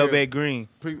almost and go clear back green.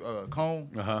 cone.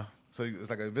 Uh huh. So it's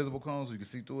like a invisible cone, so you can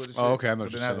see through it. And shit. Oh, okay, I know But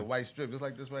what then it you're has a saying. white strip, just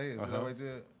like this right here. See that right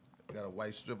there? You got a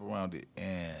white strip around it,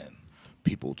 and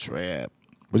people trap.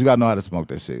 But you gotta know how to smoke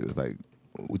that shit. It's like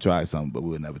we tried something, but we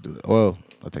would never do that. Well,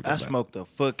 I'll take that I back. smoked the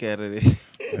fuck out of this.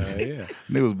 Yeah.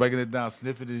 Niggas was breaking it down,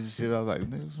 sniffing it and shit. I was like,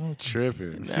 niggas, what you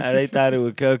Tripping. Nah, they thought it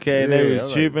was cocaine. Yeah, They I was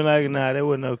was tripping like, nah, there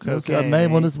wasn't no What's our cocaine. name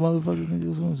on man. this motherfucker? Nigga,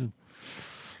 what's wrong with you?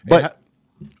 Hey, But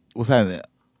what's happening?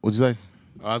 What'd you say?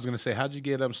 I was gonna say, how'd you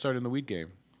get started in the weed game?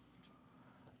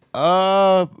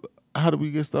 How did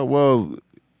we get started? Well,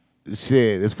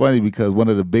 shit, it's funny because one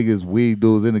of the biggest weed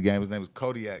dudes in the game, his name was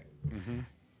Kodiak.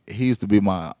 He used to be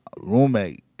my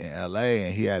roommate in LA,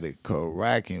 and he had it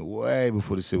cracking way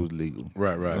before the shit was legal.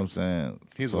 Right, You know right. what I'm saying?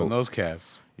 He's So- one of those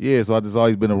cats. Yeah, so I just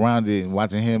always been around it and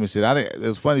watching him and shit. It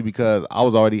was funny because I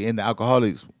was already in the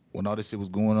alcoholics when all this shit was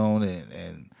going on,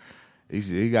 and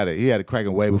he had it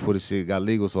cracking way before the shit got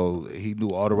legal. So he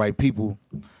knew all the right people.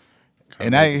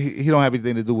 And he don't have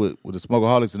anything to do with the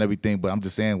smokeaholics and everything. But I'm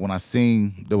just saying, when I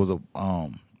seen there was a I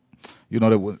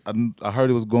heard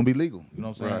it was gonna be legal. You know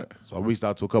what I'm saying? Right. So I reached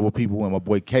out to a couple of people, and my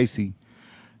boy Casey,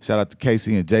 shout out to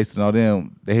Casey and Jason, all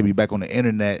them. They hit me back on the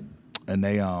internet, and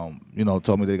they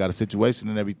told me they got a situation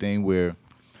and everything where,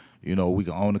 we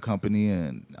can own the company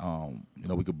and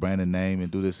we could brand a name and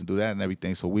do this and do that and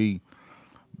everything. So we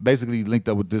basically linked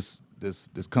up with this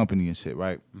company and shit,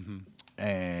 right?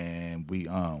 And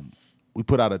we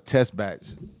put out a test batch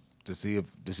to see if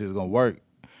this shit's gonna work,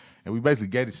 and we basically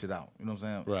gave this shit out. You know what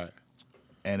I'm saying? Right.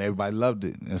 And everybody loved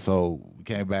it, and so we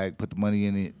came back, put the money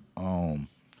in it.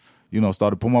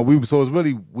 Started promoting. So it's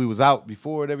really we was out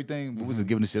before and everything, but we was just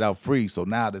giving the shit out free. So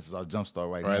now this is our jump start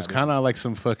right now. Right. It's kind of like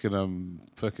some fucking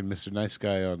Mr. Nice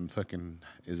Guy on fucking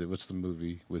what's the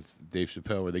movie with Dave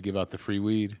Chappelle where they give out the free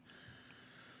weed,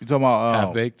 You talking about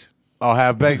half baked. Oh,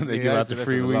 half baked. They Yeah, give I out the said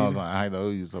free that's a long weed. time. I know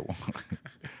you. So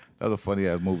that was a funny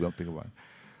ass movie. I'm thinking about.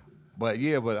 But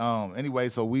anyway,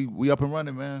 so we up and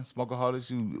running, man.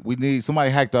 Smokeaholics. We need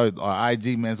somebody hacked our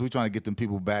IG, man. So we trying to get them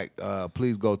people back.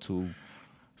 Please go to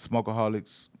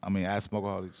Smokeaholics. Ask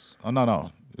Smokeaholics. Oh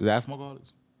no, is that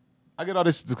Smokeaholics? I get all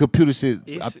this computer shit.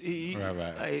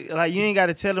 Right. Like you ain't got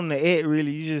to tell them the X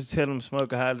really. You just tell them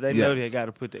smokeaholics. They know Yes. they got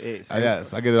to put the X.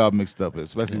 Yes, I get it all mixed up,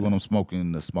 especially when I'm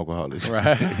smoking the Smokeaholics.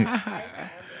 Right.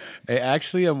 Hey,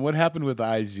 actually, what happened with the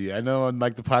IG? I know on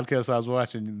like the podcast I was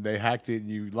watching, they hacked it and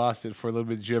you lost it for a little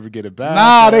bit. Did you ever get it back?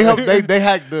 Nah, they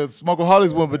hacked the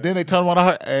Smokeaholics one, but then they turned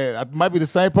around. It might be the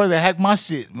same person that hacked my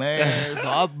shit, man. So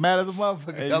I was mad as a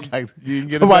motherfucker. Hey, I was like, you didn't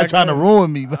get it somebody back, trying to man?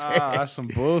 ruin me, man. That's some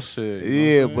bullshit.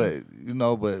 Yeah, what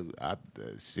I'm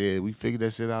saying? shit, we figured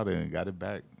that shit out and got it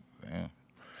back. Damn.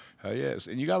 Hell yes,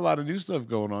 and you got a lot of new stuff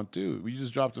going on too. We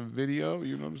just dropped a video.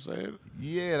 You know what I'm saying?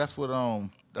 Yeah, that's what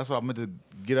I meant to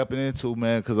get up and into,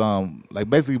 man. Cause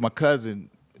basically my cousin,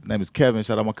 his name is Kevin.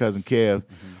 Shout out my cousin Kev.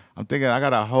 I'm thinking I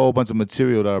got a whole bunch of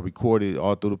material that I recorded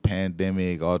all through the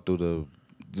pandemic, all through the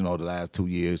the last 2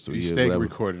 years, 3 You years, stay whatever.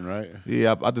 recording, right?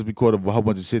 Yeah, I just recorded a whole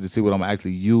bunch of shit to see what I'm gonna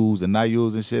actually use and not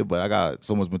use and shit. But I got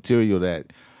so much material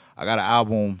that I got an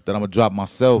album that I'm gonna drop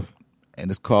myself,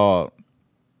 and it's called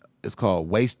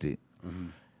Wasted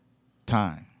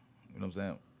Time. You know what I'm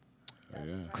saying?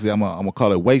 Yeah. Cause I'm gonna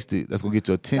call it Wasted. That's gonna get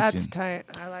your attention. That's tight.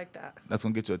 I like that. That's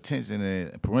gonna get your attention,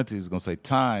 and in parentheses gonna say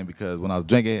time, because when I was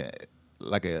drinking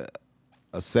like a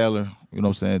sailor, you know what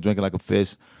I'm saying, drinking like a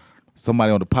fish,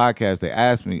 somebody on the podcast, they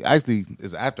asked me, actually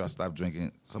it's after I stopped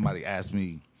drinking, somebody asked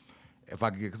me if I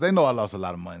could get, because they know I lost a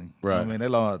lot of money. You know what I Right. mean, they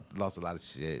lost a lot of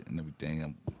shit and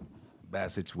everything,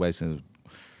 bad situations,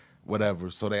 whatever.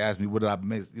 So they asked me what did I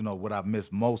miss, what I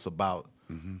missed most about,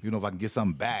 if I can get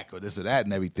something back or this or that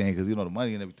and everything, because the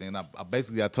money and everything. And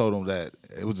I told them that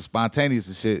it was just spontaneous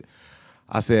and shit.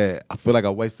 I said I feel like I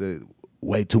wasted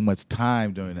way too much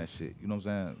time during that shit. You know what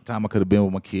I'm saying? Time I could have been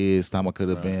with my kids. Time I could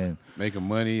have been. Making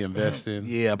money, investing.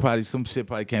 Yeah, some shit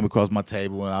probably came across my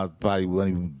table and I probably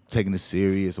wasn't even taking it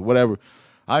serious or whatever.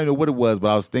 I don't know what it was, but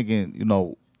I was thinking,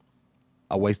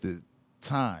 I wasted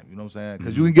time. You know what I'm saying?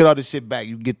 Because you can get all this shit back.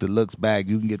 You can get the looks back.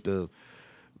 You can get the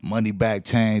money back,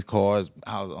 change, cars,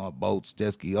 house, boats,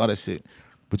 jet ski, all that shit.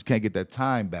 but you can't get that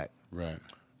time back. Right.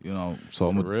 You know, so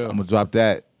I'm real. gonna drop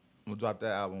that. I'm gonna drop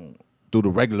that album through the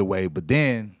regular way. But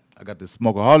then I got the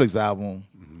Smokeaholics album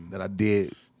that I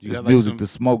did. You It's got, like, music some- to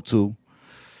smoke to,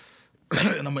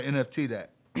 and I'm gonna NFT that.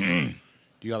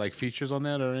 You got like features on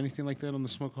that or anything like that on the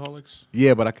Smokeaholics?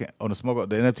 Yeah, but I can't on the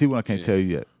NFT one. I can't tell you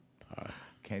yet.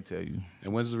 Can't tell you.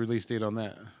 And when's the release date on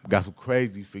that? Got some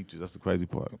crazy features. That's the crazy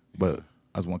part. But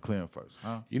I just want to clear them first.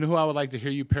 Huh? You know who I would like to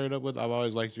hear you paired up with? I've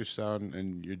always liked your sound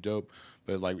and you're dope,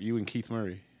 but like you and Keith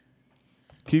Murray.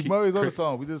 Keith Murray's on the Cra-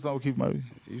 song. We did a song with Keith Murray.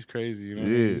 He's crazy, you know.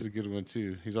 Yeah. He's a good one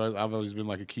too. I've always been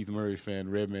like a Keith Murray fan,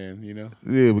 Redman, you know.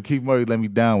 Yeah, but Keith Murray let me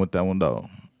down with that one though.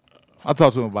 I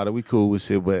talked to him about it. We cool with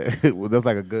shit, but that's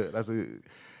like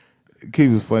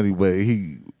Keith was funny, but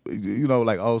he, you know,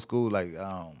 like old school, like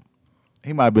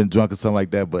he might have been drunk or something like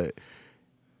that, but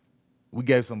we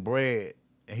gave some bread,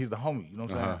 and he's the homie. You know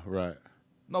what I'm saying? Right.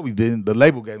 No, we didn't. The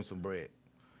label gave him some bread,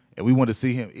 and we wanted to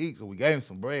see him eat, so we gave him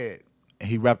some bread, and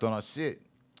he rapped on our shit,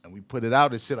 and we put it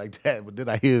out and shit like that. But then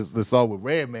I hear the song with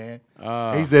Redman,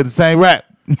 and he said the same rap.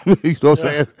 You know what I'm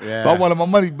saying? Yeah. So I wanted my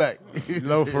money back.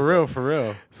 No, for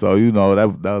real. So you know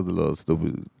that was a little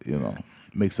stupid, you know,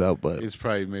 mix up, but It's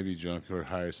probably maybe drunk or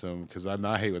high or something. Because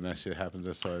I hate when that shit happens.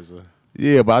 That's always a.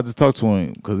 yeah. But I just talked to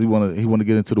him because he wanted to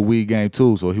get into the weed game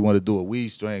too. So he wanted to do a weed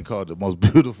strain called the most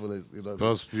beautifulest, you know,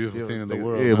 Most beautiful thing in the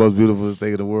world, Yeah, huh? most beautiful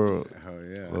thing in the world. Hell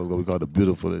yeah. So it's gonna be called the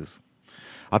beautifulest.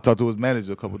 I talked to his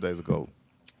manager a couple days ago.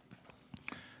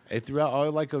 Hey, throughout all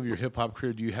like of your hip hop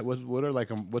career, do you have what are like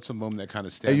what's a moment that kind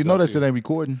of stands? Hey, you know out that to shit you? ain't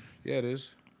recording. Yeah, it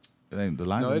is. It ain't the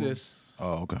lines. No, it moving? is.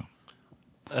 Oh, okay.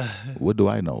 What do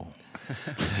I know?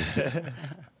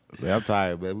 Man, I'm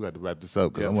tired, man. We got to wrap this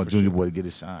up because Yeah, I want for Junior sure. Boy to get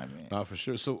his shine, man. Not for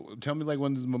sure. So tell me like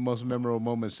one of the most memorable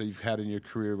moments that you've had in your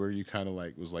career where you kind of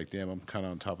like was like, damn, I'm kind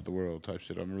of on top of the world type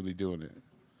shit. I'm really doing it.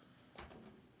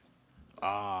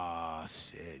 Ah,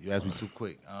 shit. You asked me too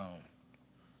quick.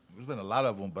 There's been a lot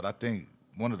of them, but I think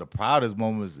one of the proudest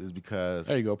moments is because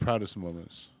There you go. Proudest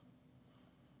moments.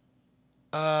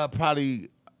 probably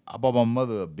I bought my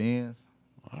mother a Benz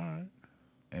All right.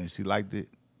 and she liked it.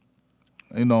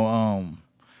 You know,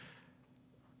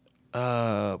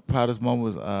 proudest moment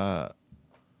was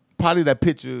probably that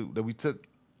picture that we took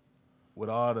with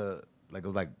all the it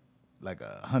was like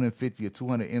 150 or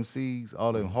 200 MCs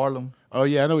all in Harlem. Oh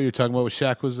yeah, I know what you're talking about. When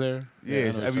Shaq was there. Yeah, I know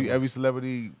what you're talking every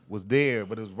celebrity was there,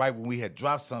 but it was right when we had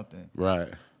dropped something. about.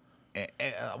 Right.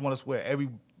 And I want to swear every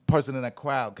person in that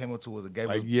crowd came up to us and gave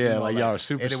Like, us, yeah, like y'all are And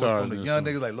it was superstars from the and young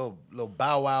stuff. niggas like little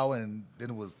Bow Wow, and then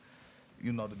it was,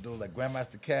 you know, the dude like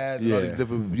Grandmaster Caz and all these Yeah.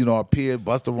 different, you know, our peers,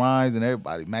 Busta Rhymes and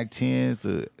everybody, Mac 10s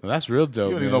to. Well, that's real dope. You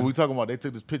don't man. even know what we talking about. They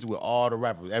took this picture with all the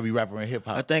rappers, every rapper in hip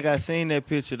I hop. think I seen that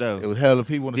picture though. It was hella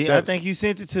people in the I steps. think you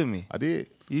sent it to me. I did.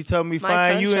 You told me My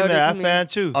find son you in showed it there. to I me.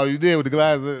 found you. Oh, you did with the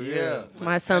glasses? Yeah.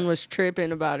 My son was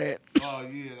tripping about it. Oh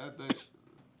yeah, that thing.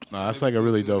 Nah, that's like a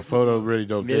really dope photo, really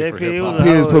dope Yeah, day that for kid hip was hop. a-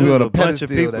 Peers put it me was on a a bunch of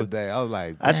pedestal people. that day. I was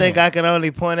like, I think damn. I can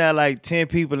only point out like 10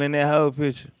 people in that whole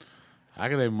picture. I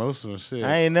can name most of them. Shit.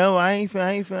 I ain't know. I ain't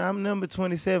fin. I'm number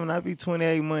 27. I'll be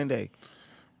 28 Monday.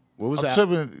 What was I'm that?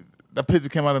 tripping. That picture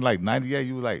came out in like 98.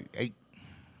 You was like 8,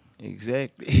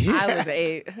 Exactly. I was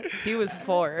 8. He was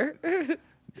 4.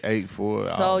 8, 4. I So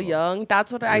don't know. young.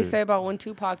 That's what I say about when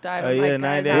Tupac died. Oh I'm yeah, like, guys,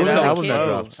 98. I What was was that a album kid. that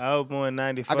dropped? I was born in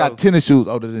 94. I got tennis shoes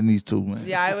older than these two, man.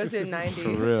 Yeah, I was in 90. For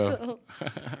real. So-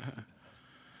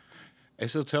 Hey,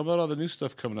 so tell me about all the new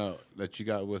stuff coming out that you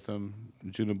got with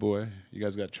Junior Boy. You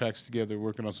guys got tracks together,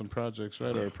 working on some projects,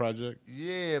 right? Or a project?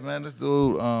 Yeah, man, this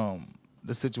dude,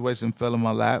 the situation fell in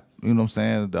my lap. You know what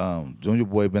I'm saying? Junior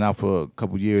Boy been out for a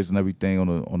couple years and everything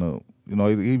on a you know,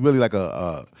 he really like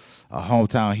a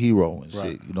hometown hero and shit.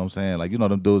 Right. You know what I'm saying? Like, you know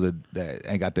them dudes that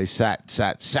ain't got their shot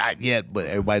yet, but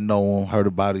everybody know him, heard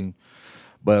about him.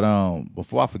 But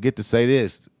before I forget to say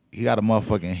this, he got a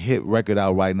motherfucking hit record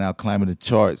out right now, climbing the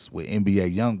charts with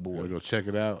NBA Gotta YoungBoy. go check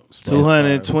it out.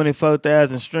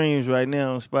 224,000 streams right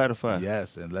now on Spotify.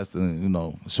 Yes, in less than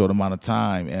a short amount of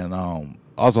time, and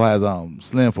also has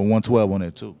Slim from 112 on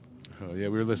there too. Oh, yeah,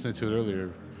 we were listening to it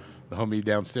earlier. The homie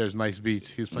downstairs, nice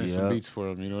beats. He was playing some Yeah. beats for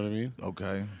him. You know what I mean?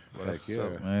 Okay, Heck What's yeah.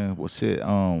 up, man. Well, shit.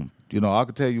 You know, I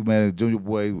can tell you, man, Junior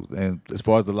Boy, and as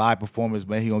far as the live performance,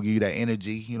 man, he gonna give you that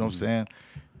energy. You know what I'm saying?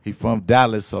 He from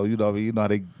Dallas, so you know how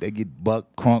they get Buck,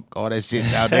 Crunk, all that shit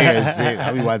out there and shit.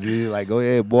 I be watching it like, go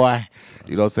ahead, boy.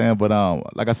 You know what I'm saying? But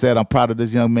like I said, I'm proud of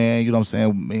this young man. You know what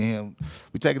I'm saying? Me and him,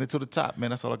 we taking it to the top, man.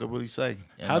 That's all I can really say.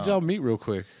 And, How'd y'all meet real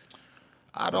quick?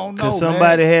 I don't know, Cause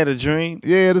somebody man. had a dream.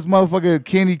 Yeah, this motherfucker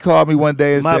Kenny called me one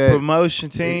day and My said, promotion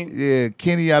team. yeah,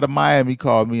 Kenny out of Miami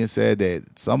called me and said that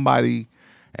somebody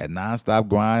at Nonstop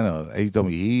Grind, or he told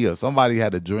me he or somebody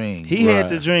had a dream. He had Right.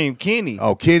 the dream, Kenny.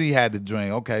 Oh, Kenny had the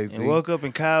dream. Okay, see. And woke up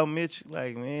and called Mitch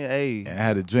like, man, hey. And I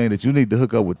had a dream that you need to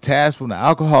hook up with Taz from the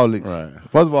Alcoholics. Right.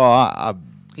 First of all, I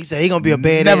He said he gonna be a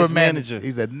badass never manager.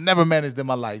 He said never managed in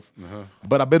my life, Uh-huh.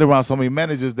 but I've been around so many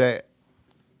managers that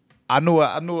I knew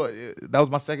that was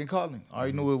my second calling. I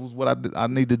already knew it was what I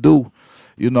need to do,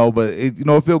 But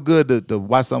it feel good to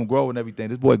watch something grow and everything.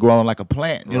 This boy growing like a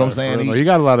plant. You know what I'm saying? He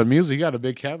got a lot of music. He got a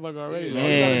big catalog already. All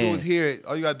you gotta do Man. is hear it.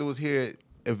 All you gotta do is hear it.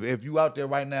 If you out there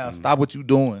right now, stop what you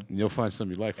doing And you'll find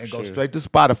something you like for and sure. go straight to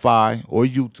Spotify or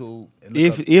YouTube. And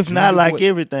look up If not Junior like Boy.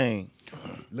 everything,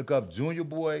 Look up Junior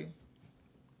Boy,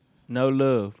 No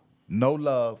Love, No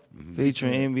Love,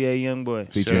 featuring NBA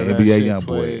Youngboy. featuring that NBA shit Youngboy.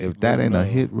 played, If that let ain't me a know.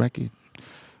 hit record,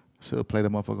 should have played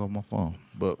that motherfucker on my phone.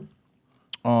 But We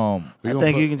I gonna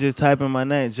think put- you can just type in my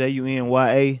name,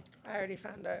 JUNYABOY. I already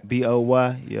found out.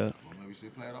 Yeah.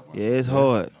 Yeah, it's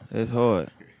hard. It's hard.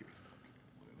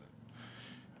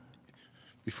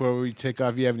 Before we take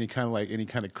off, you have any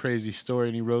kind of crazy story,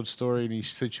 any road story, any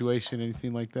situation,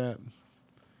 anything like that?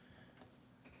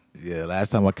 yeah,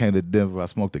 last time I came to Denver, I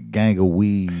smoked a gang of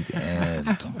weed and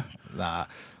nah.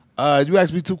 You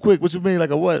asked me too quick. What you mean?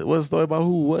 Like a what? What's the story about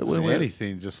who? What? Say what?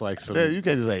 anything, just like some, Yeah, you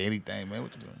can't just say anything, man.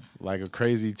 What you mean? like a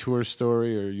crazy tour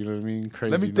story, or you know what I mean?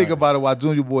 Crazy. Let me think night. about it while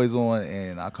Junior Boy's on,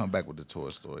 and I'll come back with the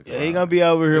tour story. Yeah, he gonna be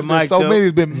over here, There's been Mike. so though. many.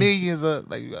 It's been millions of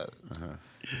like you got.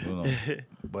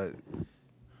 But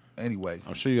anyway,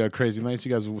 I'm sure you got crazy nights.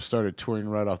 You guys started touring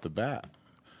right off the bat.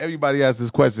 everybody asks this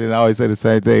question. And I always say the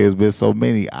same thing. It's been so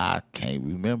many. I can't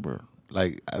remember.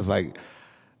 Like I was like,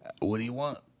 what do you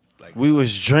want? Like We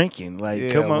was drinking. Like,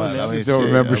 yeah, come on, but, man. I mean, don't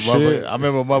remember a motherfucker- shit. I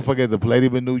remember a motherfucker at the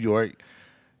Palladium in New York.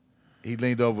 He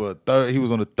leaned over a third. He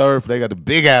was on the third. They got the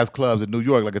big ass clubs in New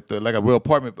York, like a real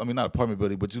apartment. I mean, not apartment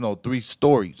building, but 3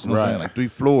 stories. You know what I'm saying? Right. Like 3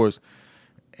 floors.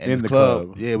 And In this the club,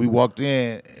 club. yeah, we walked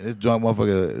in, and this drunk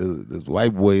motherfucker, this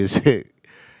white boy and shit.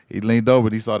 He leaned over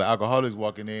and he saw the alcoholics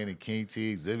walking in, and King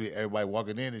T, Exhibit, everybody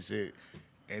walking in and shit.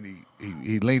 And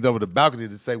he leaned over the balcony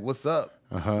to say, "What's up?"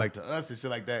 Like to us and shit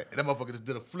like that. And that motherfucker just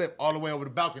did a flip all the way over the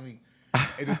balcony,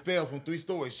 and it fell from 3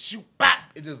 stories. Shoot, bop!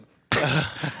 It just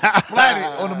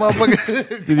splatted on the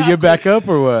motherfucker. Did he get back up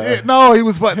or what? Yeah, no, he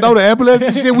was no the ambulance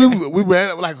and shit. We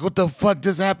ran like, what the fuck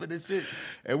just happened and shit.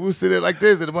 And we was sitting there like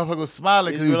this, and the motherfucker was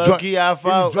smiling because he was drunk. Low-key, our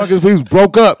fault. He was drunk as he was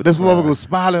broke up. This motherfucker was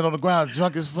smiling on the ground,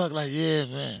 drunk as fuck. Like, yeah,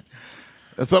 man.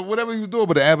 And so whatever he was doing,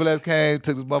 but the ambulance came,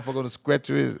 took this motherfucker on the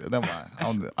stretcher. Never mind.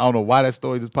 I don't know why that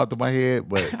story just popped in my head,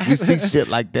 but we see shit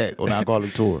like that on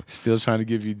Alcoholic Tour. Still trying to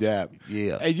give you dap.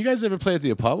 Yeah. Hey, you guys ever play at the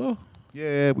Apollo?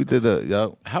 Yeah, we did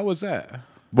yo. How was that?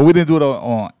 But we didn't do it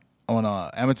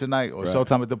on amateur night or Right.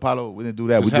 Showtime at the Apollo. We didn't do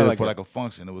that. Just We had did like it for a- like a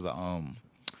function. It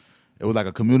was like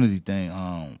a community thing.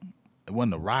 It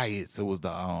wasn't the riots. It was the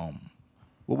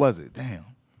what was it? Damn.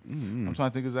 I'm trying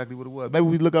to think exactly what it was. Maybe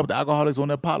we look up the alcoholics on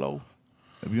the Apollo.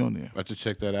 Maybe on there. I have to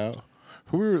check that out.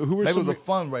 Who were Maybe it some was a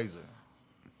fundraiser.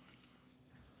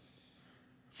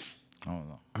 I don't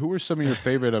know. who were some of your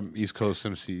favorite East Coast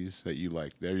MCs that you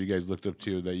liked? That you guys looked up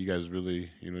to? That you guys really,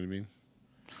 you know what I mean?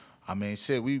 I mean,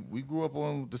 shit. We grew up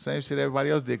on the same shit everybody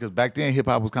else did because back then hip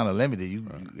hop was kind of limited. It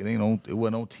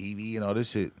wasn't on TV and all this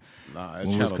shit. Nah, When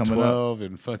we Channel was coming up. 12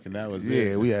 and fucking that was it.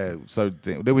 Yeah, we had certain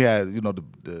things. Then we had,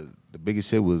 the biggest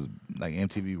shit was like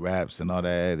MTV Raps and all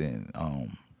that, and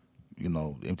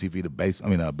MTV the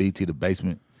basement. I mean, BT the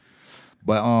basement.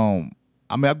 But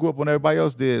I grew up when everybody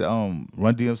else did. Run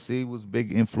DMC was a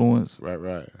big influence.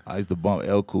 Right. I used to bump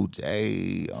L Cool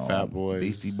J, Fat Boys.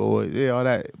 Beastie Boys, yeah, all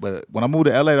that. But when I moved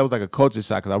to LA, that was like a culture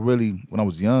shock because when I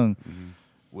was young,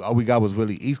 all we got was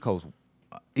really East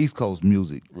Coast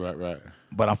music. Right.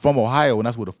 But I'm from Ohio, and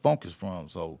that's where the funk is from.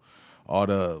 So all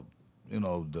the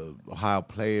Ohio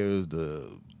players,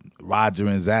 the Roger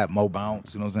and Zap, Mo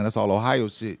Bounce, you know what I'm saying? That's all Ohio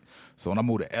shit. So when I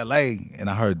moved to LA and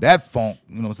I heard that funk,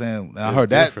 you know what I'm saying? And I heard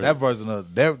that version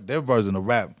of their version of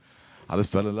rap, I just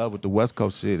fell in love with the West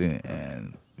Coast shit,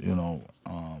 and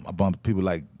I bumped people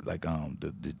like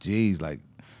the G's, like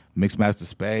Mixmaster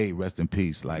Spade, rest in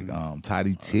peace, like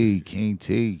Tidy T, King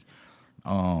T,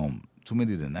 too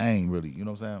many to name, really. You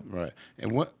know what I'm saying? Right.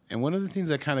 And one of the things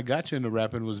that kind of got you into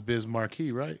rapping was Biz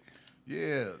Marquee, right?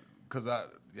 Yeah,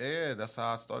 that's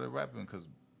how I started rapping. Cause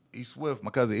my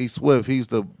cousin E Swift, he used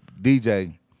to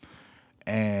DJ,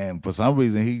 and for some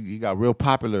reason he got real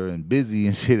popular and busy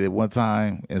and shit at one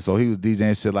time, and so he was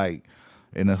DJing shit like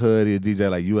in the hood. He'd DJ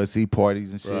like USC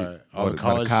parties and shit, Right. All Or the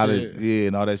by college shit. yeah,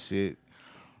 and all that shit.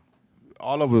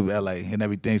 All over LA and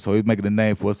everything, so he's making a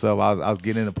name for himself. I was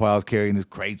getting in the party, I was carrying his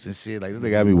crates and shit. Like this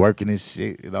nigga got me working and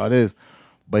shit and all this.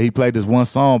 But he played this one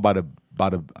song by the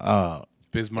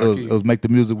Biz It Markie. was Make the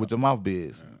Music with Your Mouth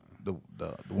Biz. The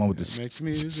one with the Makes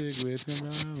music with your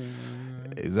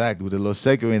mouth. exactly with the little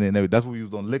shaker in it and everything. That's what we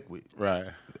used on Liquid. Right.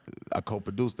 I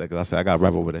co-produced that because I said I got to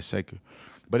rap over that shaker.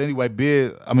 But anyway,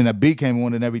 that beat came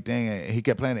on and everything, and he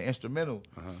kept playing the instrumental.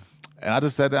 And I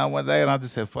just sat down one day and I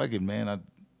just said, "Fuck it, man." I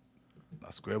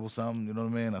scribbled something, you know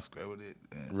what I mean? I scribbled it.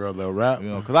 And, Real little rap. you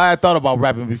know, because I had thought about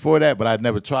rapping before that, but I'd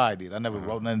never tried it. I never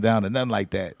wrote nothing down or nothing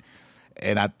like that.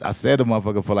 And I said to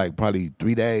motherfucker for like probably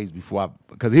 3 days before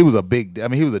because he was a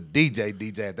he was a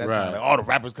DJ at that Right. time. Like all the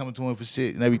rappers coming to him for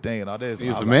shit and everything and all this. He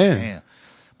And was I the like, man. Damn.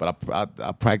 But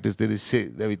I practiced it and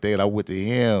shit and everything, and I went to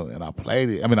him and I played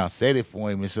it. I mean, I said it for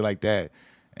him and shit like that.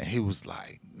 And he was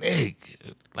like, "Nigga,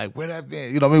 like where that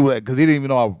been?" You know what I mean? Because he didn't even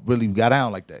know I really got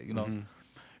down like that, you know?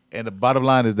 And the bottom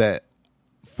line is that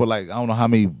for like, I don't know how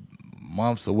many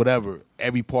months or whatever,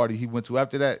 every party he went to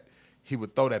after that, he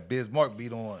would throw that Biz Mark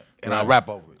beat on and I Right. rap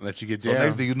over it. Let you get So down.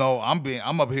 next thing you know,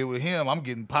 I'm up here with him. I'm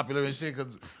getting popular and shit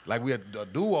because like we had a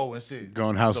duo and shit.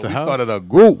 Going house so to we house. started a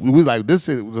group. We was like this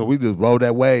shit. So we just rode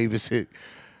that wave and shit.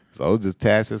 So it was just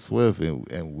Tash and Swift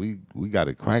and we got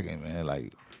it cracking, man.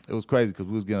 Like it was crazy because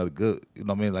we was getting a good, you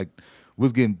know what I mean? Like we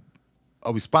was getting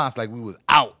a response like we was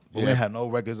out, but we Yeah. didn't have no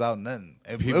records out, nothing.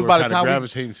 And People it was were by the kind of time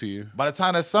gravitating to you. by the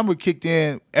time that summer kicked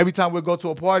in, every time we'd go to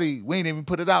a party, we ain't even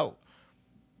put it out.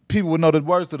 People would know the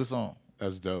words to the song,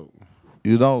 That's dope.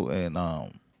 you know, and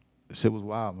shit was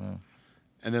wild, man.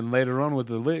 And then later on with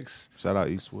the licks, Shout out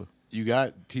East Swift. you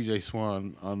got TJ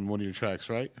Swan on one of your tracks,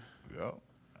 right? Yeah,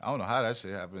 I don't know how that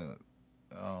shit happened.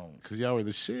 Because y'all were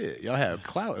the shit. Y'all had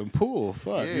clout and pool.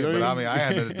 Fuck. Yeah, you know but what I mean, I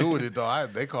had nothing to do with it though.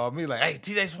 They called me like, "Hey,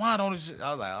 TJ Swan on this shit."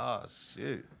 I was like, "Oh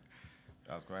shit,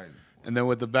 that was crazy." And then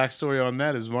with the backstory on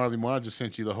that is Marley Marl just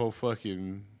sent you the whole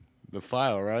fucking the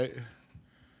file, right?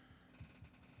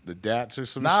 The Dats or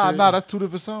some shit. Nah, that's two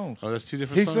different songs. Oh, that's two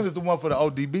different He songs. sent us the one for the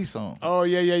ODB song. Oh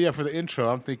yeah. For the intro,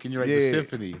 I'm thinking you're right. The Yeah.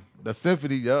 symphony. The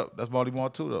Symphony, yep, that's Marty Marl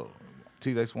too though.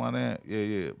 TJ Swan and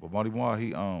yeah. But Marty Marl,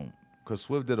 he cause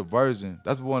Swift did a version.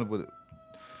 That's the one with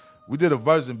we did a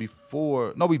version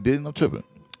before. No, we didn't. I'm tripping.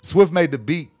 Swift made the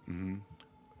beat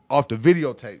off the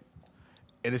videotape.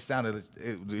 And it sounded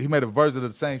he made a version of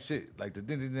the same shit. Like the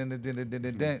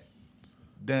din.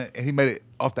 And he made it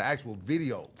off the actual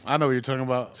video. I know what you're talking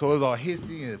about. So it was all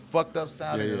hissy and fucked up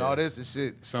sounding Yeah, and yeah. all this and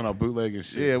shit. Sound out bootleg and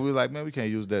shit. Yeah, we was like, man, we can't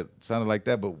use that sounding like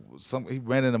that. But he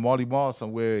ran into Marty Marl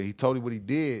somewhere. He told him what he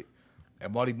did,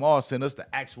 and Marty Marl sent us the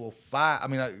actual file. I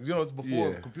mean, you know, it's before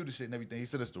Yeah. computer shit and everything. He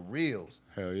sent us the reels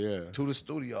Hell yeah. to the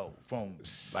studio from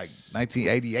like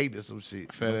 1988 or some shit. You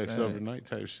know what I'm FedEx saying? overnight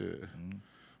type shit.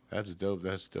 That's dope.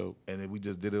 That's dope. And then we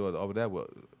just did it over that with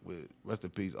rest in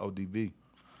peace ODB,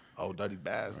 Old Dirty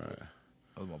Bastard. Right.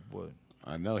 That was my boy.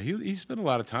 I know. He spent a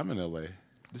lot of time in LA.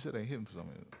 This shit ain't hitting for some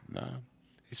reason. Nah.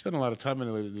 He spent a lot of time in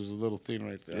LA. There's a little thing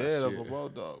right there. I Yeah, see that's it. my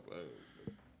road dog.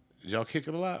 Did y'all kick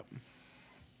it a lot?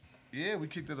 Yeah, we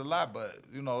kicked it a lot, but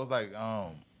you know, it was like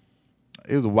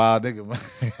it was a wild nigga,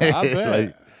 man. I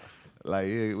bet. like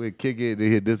yeah, we'd kick it,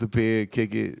 then he'd disappear,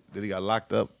 kick it, then he got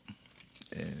locked up,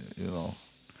 and you know,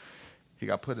 he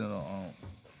got put in a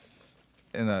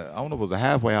I don't know if it was a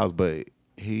halfway house, but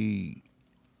he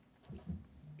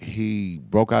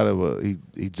broke out of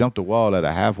he jumped a wall at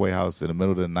a halfway house in the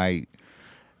middle of the night,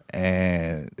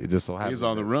 and it just so happened He was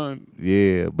on the that- run.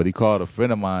 Yeah, but he called a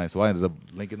friend of mine, so I ended up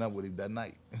linking up with him that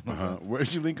night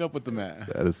Where'd you link up with the man?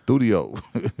 at a studio.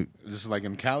 Just like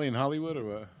in Cali and Hollywood or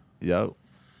what? Yep,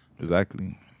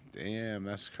 exactly. Damn,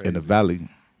 that's crazy. In the valley,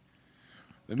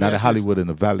 Let me not in ask you Hollywood, in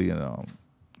the valley, and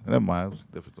never mind, it was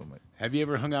different though, mate. this. Have you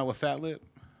ever hung out with Fat Lip?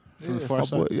 From the That's far my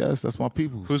side? boy. Yes, that's my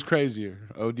people. Who's crazier,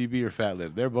 ODB or Fat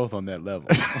Lip? They're both on that level.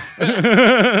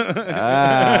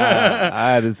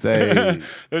 I had to say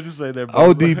Let's just say they're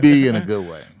both. ODB in a good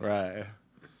way. Right.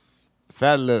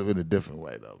 Fat Lip in a different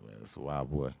way though, man. It's a wild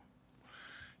boy.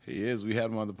 He is. We had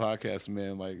him on the podcast,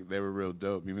 man. Like, they were real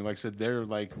dope. I mean, like I said, they're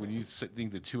like, when you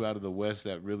think the two out of the West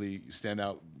that really stand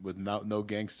out with no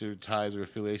gangster ties or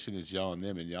affiliation is y'all and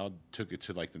them, and y'all took it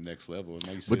to like the next level. And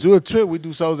like you said, But you a trip. We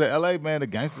do shows at LA, man. The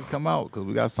gangsters come out because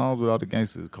we got songs with all the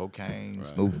gangsters: Cocaine,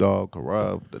 Snoop Dogg,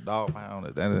 Corrupt, the Dog Pound,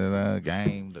 the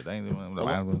Game,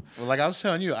 well, like I was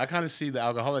telling you, I kind of see the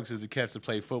Alcoholics as the cats that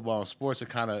played football and sports that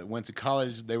kind of went to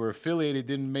college. They were affiliated,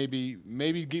 didn't maybe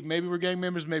were gang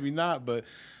members, maybe not, but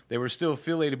they were still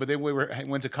affiliated. But then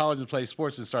went to college and played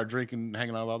sports and started drinking,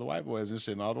 hanging out with all the white boys and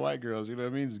shit, and all the white girls. You know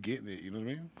what I mean? Just getting it. You know what I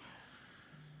mean?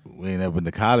 We ain't never been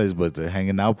to college, but the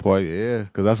hanging out part, yeah,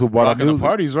 because that's what brought our Rocking the music.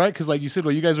 parties, right? Because like you said,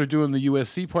 well, you guys were doing the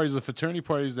USC parties, the fraternity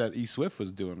parties that E Swift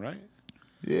was doing, right?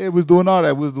 Yeah, we was doing all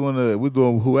that. We was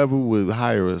doing whoever would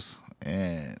hire us,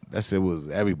 and that shit was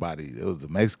everybody. It was the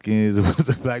Mexicans, it was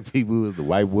the black people, it was the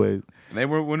white boys. And they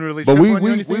wouldn't really But trip we on you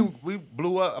or anything? we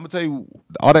blew up. I'm gonna tell you,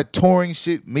 all that touring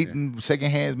shit, meeting, shaking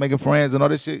hands, making friends, and all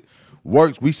that shit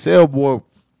works. We sell more,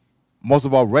 most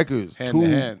of our records Hand to to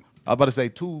hand. I was about to say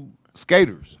two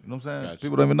skaters. You know what I'm saying? Gotcha.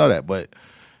 People don't even know that, but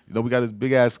you know we got this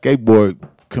big ass skateboard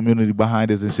community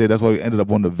behind us and shit. That's why we ended up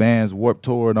on the Vans Warped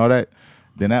Tour and all that.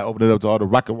 Then that opened it up to all the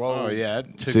rock and roll. Oh, yeah.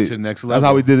 That took it shit. to the next That's level.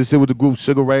 how we did this shit with the group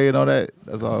Sugar Ray and all that.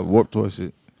 That's all Warped Tour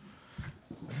shit.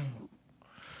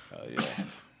 Yeah.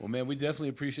 Well, man, we definitely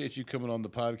appreciate you coming on the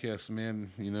podcast,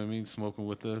 man. You know what I mean? Smoking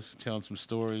with us, telling some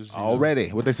stories. you know. Already.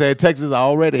 What they say in Texas,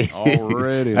 already.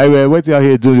 Already. Hey, man, wait till y'all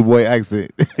hear Junior Boy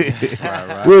accent.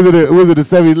 Right. We was at the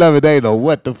 7-Eleven. They didn't know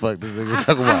what the fuck this nigga was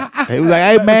talking about. He was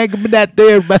like, hey, man, give me that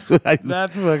there. Like,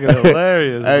 That's fucking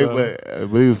hilarious, hey, bro.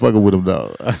 but he was fucking with him,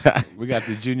 though. We got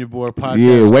the Junior Boy podcast.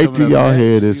 Yeah, wait coming till up y'all next,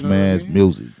 hear this you know what I man's mean?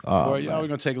 music. All Oh, right, y'all, man. we're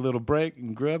going to take a little break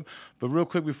and grub. But real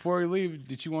quick, before we leave,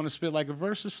 did you want to spit like a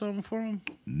verse or something for him?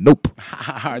 Nope.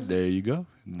 There you go.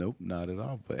 Nope, not at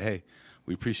all. But hey,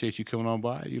 we appreciate you coming on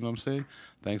by. You know what I'm saying?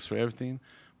 Thanks for everything.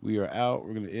 We are out.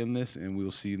 We're going to end this, and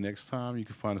we'll see you next time. You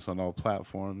can find us on all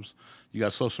platforms. You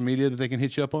got social media that they can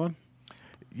hit you up on?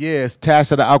 Yeah, it's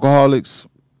Tash of the Alcoholics.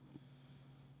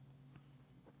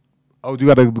 Oh, you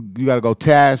gotta go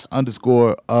Tash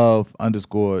 _of_the_.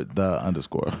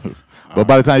 But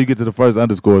by the time you get to the first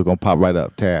underscore, it's gonna pop right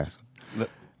up. Tash. Let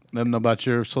them know about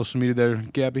your social media there,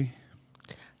 Gabby.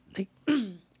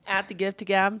 At the Gift to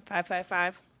Gab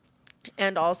 555,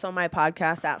 and also my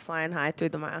podcast at Flying High Through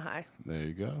the Mile High. There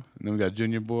you go. And then we got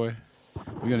Junior Boy.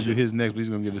 We're going to do his next, but he's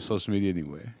going to give his social media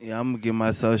anyway. Yeah, I'm gonna get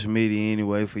my social media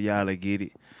anyway for y'all to get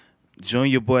it.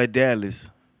 Junior Boy Dallas,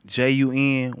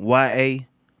 JUNYABOY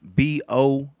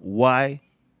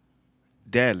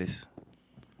Dallas.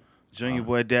 Junior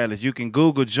Boy Dallas. You can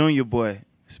Google Junior Boy,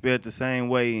 spelled the same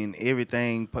way, and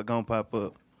everything gonna pop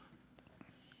up.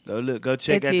 Go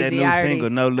check It's out that easy. new I single,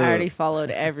 No I already Love.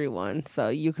 followed everyone, so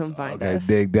you can find Okay, us.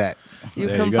 dig that. You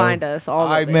There can you go. find us all All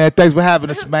right, of it. man. Thanks for having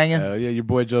us, man. Yeah, your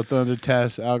boy Joe Thunder,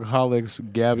 Tash, Alcoholics,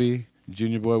 Gabby,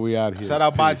 Junior Boy, we out here. Shout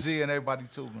out Peace. Bob G and everybody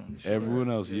too, man.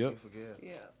 Everyone else, yep.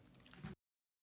 Yeah.